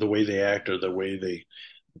on the way they act or the way they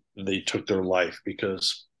took their life?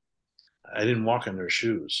 Because I didn't walk in their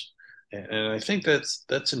shoes, and I think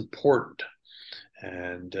that's important.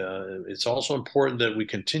 And it's also important that we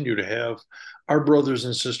continue to have our brothers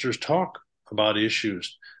and sisters talk about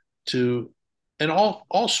issues to and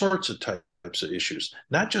all sorts of types of issues,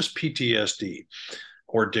 not just PTSD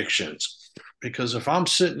or addictions. Because if I'm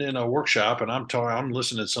sitting in a workshop and I'm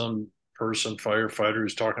listening to some person, firefighter,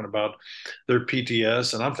 who's talking about their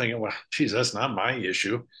PTS, and I'm thinking, well, geez, that's not my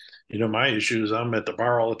issue. My issue is I'm at the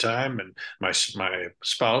bar all the time, and my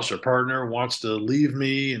spouse or partner wants to leave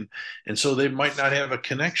me, and so they might not have a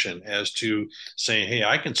connection as to saying, hey,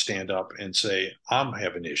 I can stand up and say I'm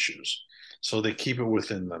having issues. So they keep it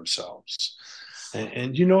within themselves,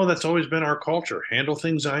 and that's always been our culture: handle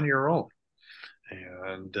things on your own.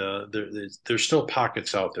 And there's still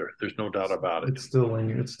pockets out there. There's no doubt about it. It still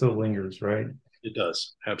lingers, right? It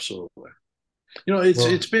does, absolutely. It's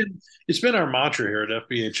Well, it's been our mantra here at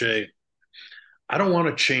FBHA. I don't want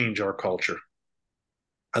to change our culture.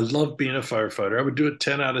 I love being a firefighter. I would do it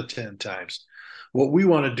 10 out of 10 times. What we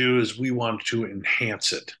want to do is we want to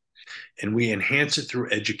enhance it, and we enhance it through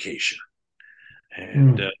education.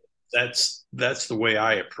 And mm, that's the way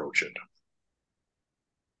I approach it.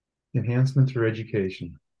 enhancement through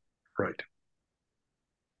education. Right.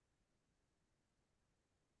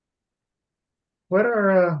 What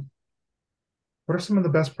are what are some of the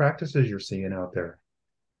best practices you're seeing out there?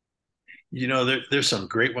 There's some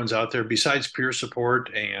great ones out there besides peer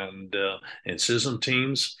support and CISM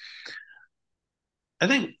teams. I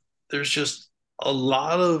think there's just a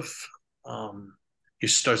lot of you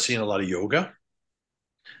start seeing a lot of yoga.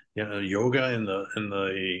 Yoga in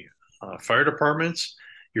the fire departments.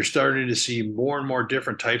 You're starting to see more and more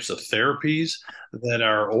different types of therapies that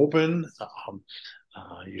are open.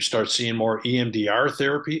 You start seeing more EMDR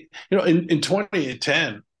therapy. In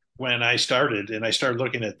 2010, when I started and I started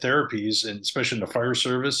looking at therapies, and especially in the fire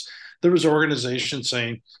service, there was organizations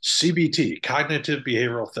saying CBT, cognitive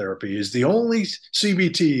behavioral therapy, is the only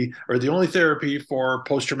CBT or the only therapy for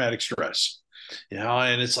post-traumatic stress.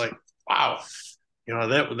 And it's like, wow,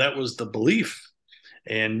 that was the belief.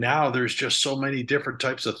 And now there's just so many different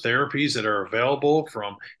types of therapies that are available,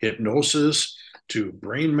 from hypnosis to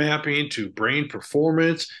brain mapping to brain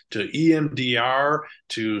performance to EMDR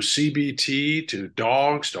to CBT to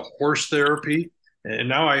dogs to horse therapy. And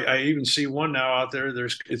now I even see one now out there.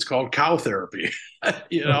 It's called cow therapy.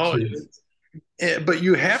 you Oh, know, geez. but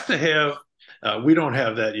you have to have. We don't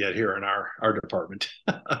have that yet here in our department,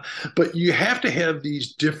 but you have to have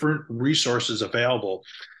these different resources available,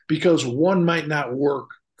 because one might not work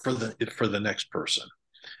for the next person.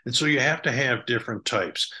 And so you have to have different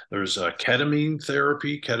types. There's ketamine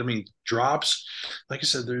therapy, ketamine drops. Like I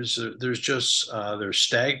said, there's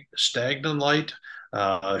stagnant light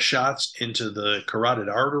shots into the carotid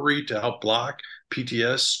artery to help block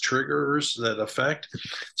PTS triggers that affect.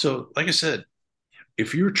 So, like I said,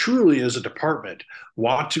 if you truly, as a department,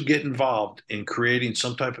 want to get involved in creating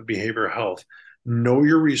some type of behavioral health, know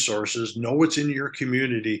your resources, know what's in your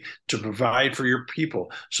community to provide for your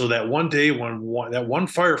people. So that one day that one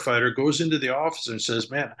firefighter goes into the office and says,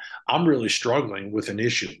 man, I'm really struggling with an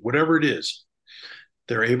issue, whatever it is,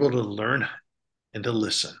 they're able to learn and to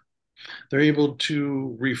listen. They're able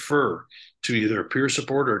to refer to either a peer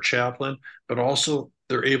support or a chaplain, but also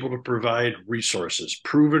they're able to provide resources,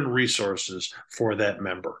 proven resources for that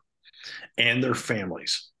member and their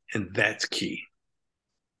families. And that's key.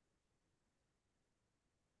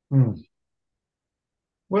 Hmm.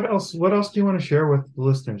 What else? What else do you want to share with the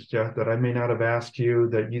listeners, Jeff, that I may not have asked you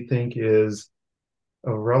that you think is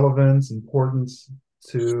of relevance, importance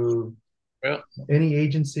to Well, any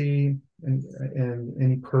agency and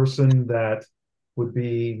any person that would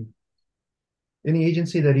be any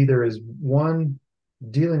agency that either is one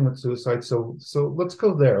dealing with suicide. So let's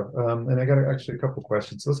go there. And I got actually a couple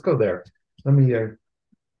questions. Let's go there. Let me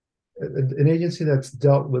an agency that's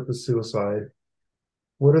dealt with the suicide.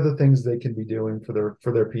 What are the things they can be doing for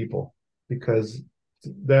their people? Because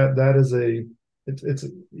that is a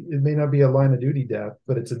it may not be a line of duty death,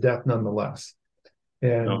 but it's a death nonetheless.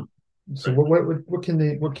 no. And so what can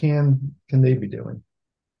they be doing?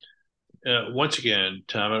 Once again,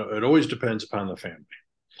 Tom, it always depends upon the family.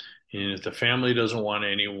 And if the family doesn't want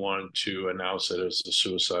anyone to announce it as a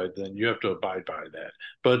suicide, then you have to abide by that.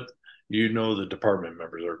 But the department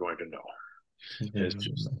members are going to know. It's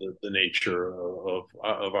just the nature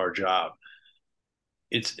of our job.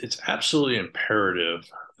 It's absolutely imperative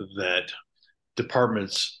that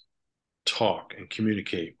departments talk and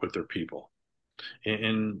communicate with their people.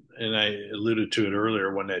 And I alluded to it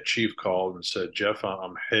earlier when that chief called and said, Jeff,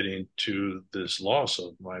 I'm heading to this loss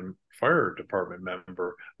of my fire department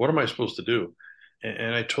member. What am I supposed to do?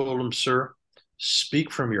 And I told him, sir,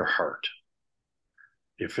 speak from your heart.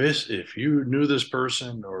 If you knew this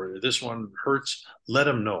person or this one hurts, let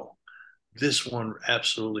them know. This one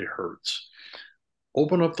absolutely hurts.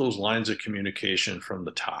 Open up those lines of communication from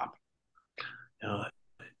the top. Uh,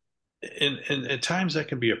 and at times that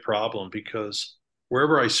can be a problem because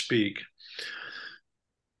wherever I speak,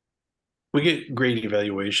 we get great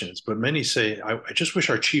evaluations, but many say, I just wish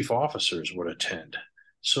our chief officers would attend.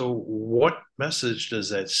 So what message does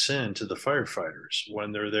that send to the firefighters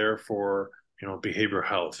when they're there for, behavioral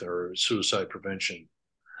health or suicide prevention?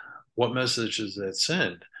 What message does that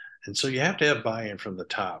send? And so you have to have buy-in from the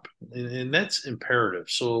top, and that's imperative.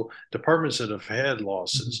 So departments that have had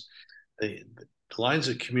losses, the lines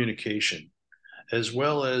of communication, as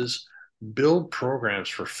well as build programs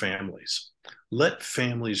for families. Let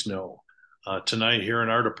families know. Tonight here in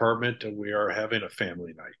our department, we are having a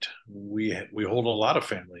family night. We hold a lot of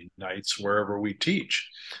family nights wherever we teach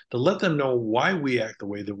to let them know why we act the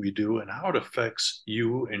way that we do and how it affects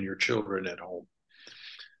you and your children at home.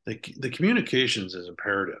 The communications is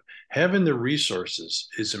imperative. Having the resources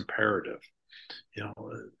is imperative. You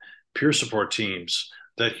know, peer support teams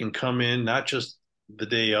that can come in not just the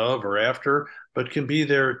day of or after, but can be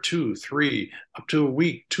there 2, 3, up to a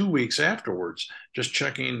week, 2 weeks afterwards, just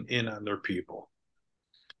checking in on their people.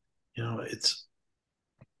 It's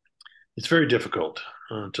very difficult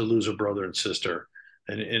to lose a brother and sister,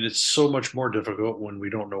 and it's so much more difficult when we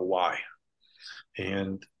don't know why.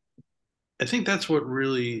 And I think that's what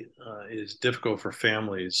really is difficult for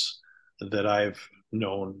families that I've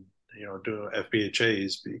known, doing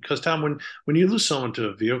FBHAs. Because Tom, when you lose someone to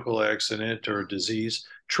a vehicle accident or a disease,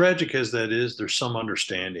 tragic as that is, there's some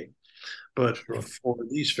understanding. But Sure. for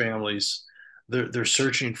these families, they're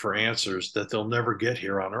searching for answers that they'll never get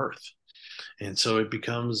here on Earth, and so it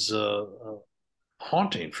becomes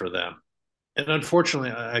haunting for them. And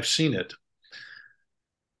unfortunately, I've seen it.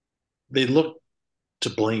 They look to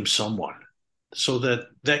blame someone so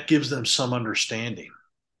that gives them some understanding.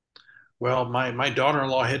 Well, my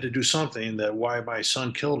daughter-in-law had to do something that why my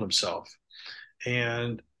son killed himself.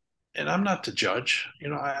 And I'm not to judge.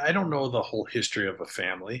 I don't know the whole history of a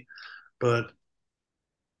family, but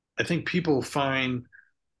I think people find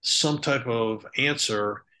some type of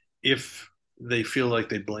answer if they feel like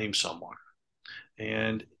they blame someone.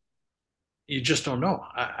 And you just don't know.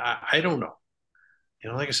 I don't know.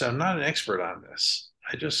 Like I said, I'm not an expert on this.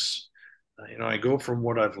 I go from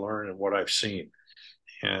what I've learned and what I've seen.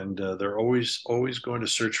 And they're always going to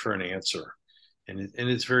search for an answer. And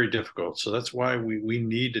it's very difficult. So that's why we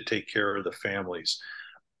need to take care of the families,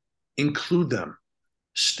 include them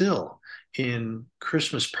still in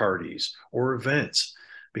Christmas parties or events,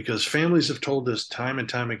 because families have told us time and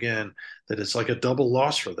time again that it's like a double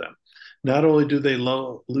loss for them. Not only do they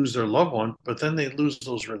lose their loved one, but then they lose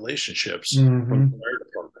those relationships from the fire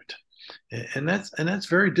department. And that's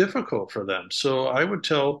very difficult for them. So I would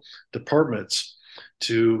tell departments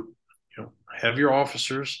to have your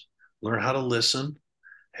officers learn how to listen,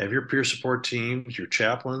 have your peer support teams, your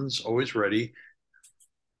chaplains always ready,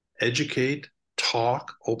 educate,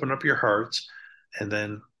 talk, open up your hearts, and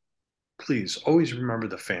then please always remember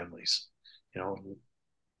the families. You know,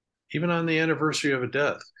 even on the anniversary of a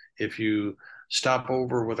death, if you stop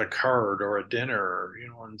over with a card or a dinner,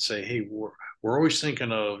 and say, hey, we're always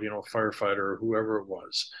thinking of, firefighter or whoever it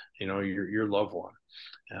was, your loved one.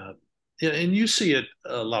 Uh, yeah, and you see it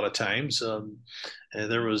a lot of times. And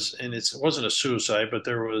it wasn't a suicide, but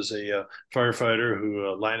there was a firefighter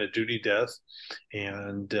who line of duty death,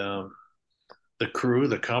 and the crew,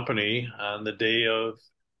 the company, on the day of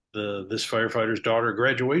this firefighter's daughter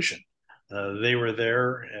graduation, they were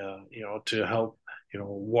there, to help,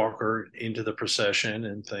 walk her into the procession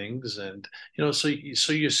and things, and so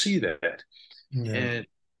you see that, Yeah. and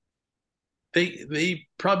they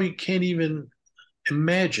probably can't even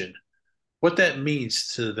imagine what that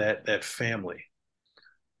means to that family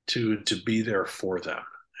to be there for them,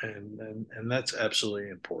 and that's absolutely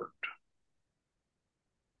important.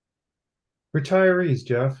 Retirees,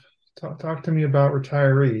 Jeff. Talk to me about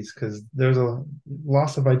retirees because there's a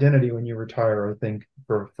loss of identity when you retire, I think,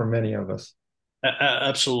 for many of us.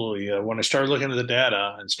 Absolutely. When I started looking at the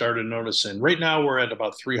data and started noticing, right now we're at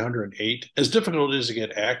about 308. As difficult it is to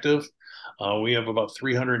get active, we have about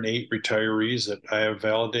 308 retirees that I have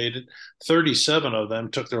validated. 37 of them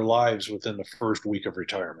took their lives within the first week of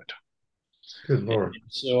retirement. Good And Lord.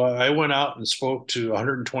 so I went out and spoke to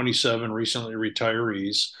 127 recently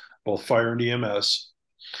retirees, both fire and EMS,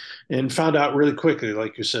 and found out really quickly,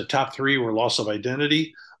 like you said, top three were loss of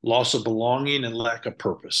identity, loss of belonging, and lack of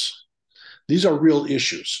purpose. These are real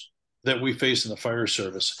issues that we face in the fire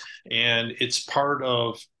service, and it's part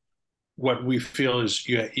of what we feel is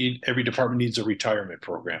every department needs a retirement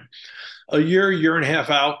program. A year and a half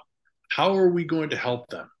out, how are we going to help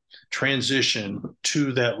them transition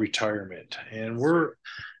to that retirement? And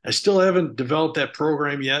I still haven't developed that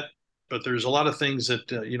program yet, but there's a lot of things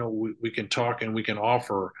that we can talk and we can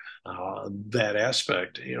offer that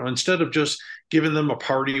aspect. Instead of just giving them a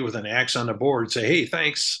party with an axe on the board, say, "Hey,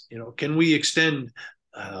 thanks." Can we extend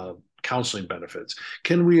counseling benefits?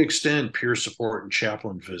 Can we extend peer support and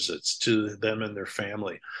chaplain visits to them and their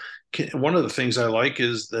family? One of the things I like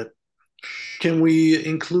is that can we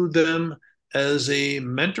include them as a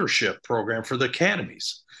mentorship program for the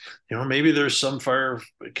academies? Maybe there's some fire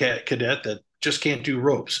cadet that just can't do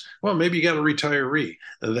ropes. Well, maybe you got a retiree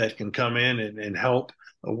that can come in and help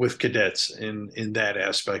with cadets in that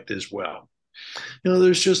aspect as well.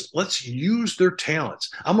 Let's use their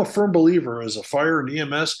talents. I'm a firm believer as a fire and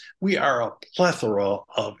EMS, we are a plethora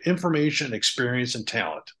of information, experience, and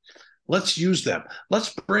talent. Let's use them.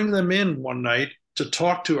 Let's bring them in one night to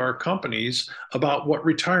talk to our companies about what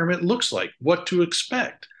retirement looks like, what to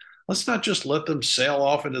expect. Let's not just let them sail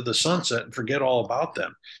off into the sunset and forget all about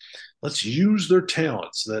them. Let's use their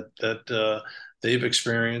talents that they've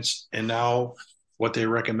experienced and now what they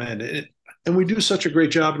recommend. And we do such a great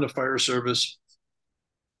job in the fire service.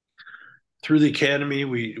 Through the academy,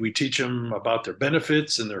 we teach them about their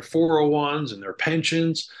benefits and their 401s and their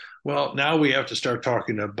pensions. Well, now we have to start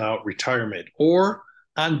talking about retirement or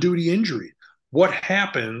on duty injury. What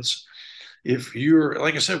happens if you're,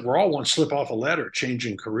 like I said, we're all one slip off a ladder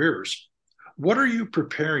changing careers. What are you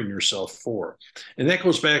preparing yourself for? And that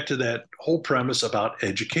goes back to that whole premise about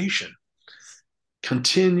education.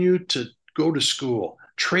 Continue to go to school,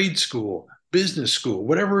 trade school, business school,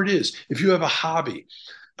 whatever it is. If you have a hobby,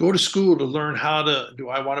 go to school to learn do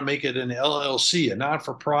I want to make it an LLC, a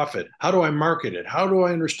not-for-profit? How do I market it? How do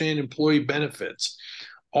I understand employee benefits?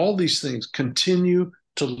 All these things, continue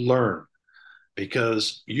to learn,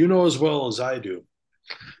 because as well as I do,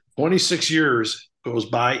 26 years goes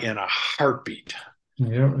by in a heartbeat.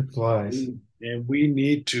 Yeah, it flies. And we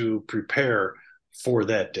need to prepare for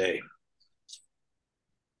that day.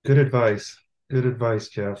 Good advice. Good advice,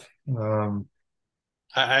 Jeff.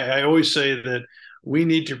 I always say that we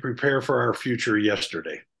need to prepare for our future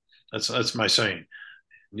yesterday. That's my saying.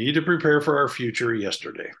 Need to prepare for our future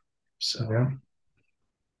yesterday. So yeah,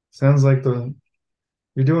 sounds like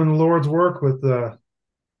you're doing the Lord's work with the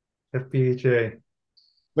FPHA.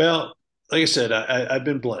 Well, like I said, I've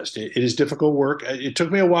been blessed. It is difficult work. It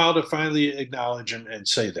took me a while to finally acknowledge and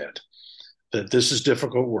say that this is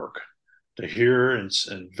difficult work, to hear and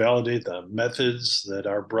validate the methods that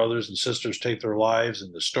our brothers and sisters take their lives,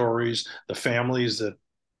 and the stories, the families that,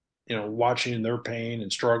 watching their pain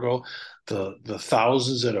and struggle, the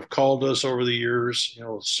thousands that have called us over the years,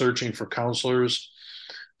 searching for counselors.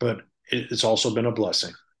 But it's also been a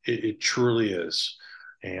blessing. It truly is.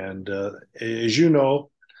 And as you know,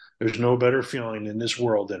 There's no better feeling in this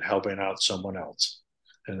world than helping out someone else.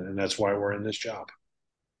 And that's why we're in this job.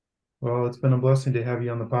 Well, it's been a blessing to have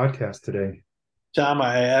you on the podcast today. Tom,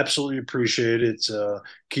 I absolutely appreciate it.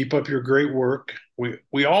 Keep up your great work.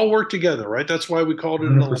 We all work together, right? That's why we called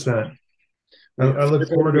it an alliance. 100%. I, We I look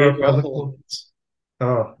forward to Behavioral I Health look for, Alliance.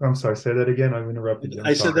 oh, I'm sorry. Say that again. I've interrupted you. I'm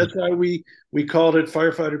I said sorry. that's why we called it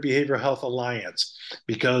Firefighter Behavioral Health Alliance,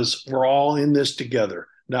 because we're all in this together.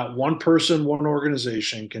 Not one person, one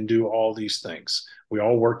organization can do all these things. We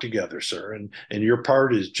all work together, sir, and your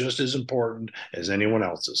part is just as important as anyone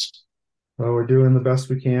else's. Well, we're doing the best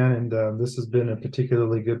we can, and this has been a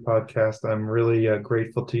particularly good podcast. I'm really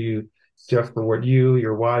grateful to you, Jeff, for what you,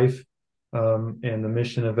 your wife, and the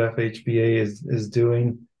mission of FHBA is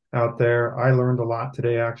doing out there. I learned a lot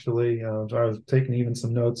today, actually. I was taking even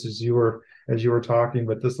some notes as you were talking,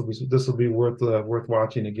 but this will be worth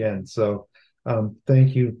watching again. So,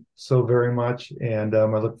 thank you so very much, and I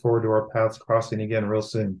look forward to our paths crossing again real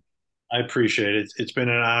soon. I appreciate it. It's been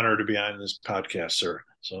an honor to be on this podcast, sir.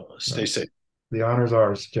 So stay safe. The honor's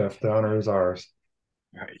ours, Jeff. The honor is ours.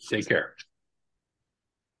 All right. Take care.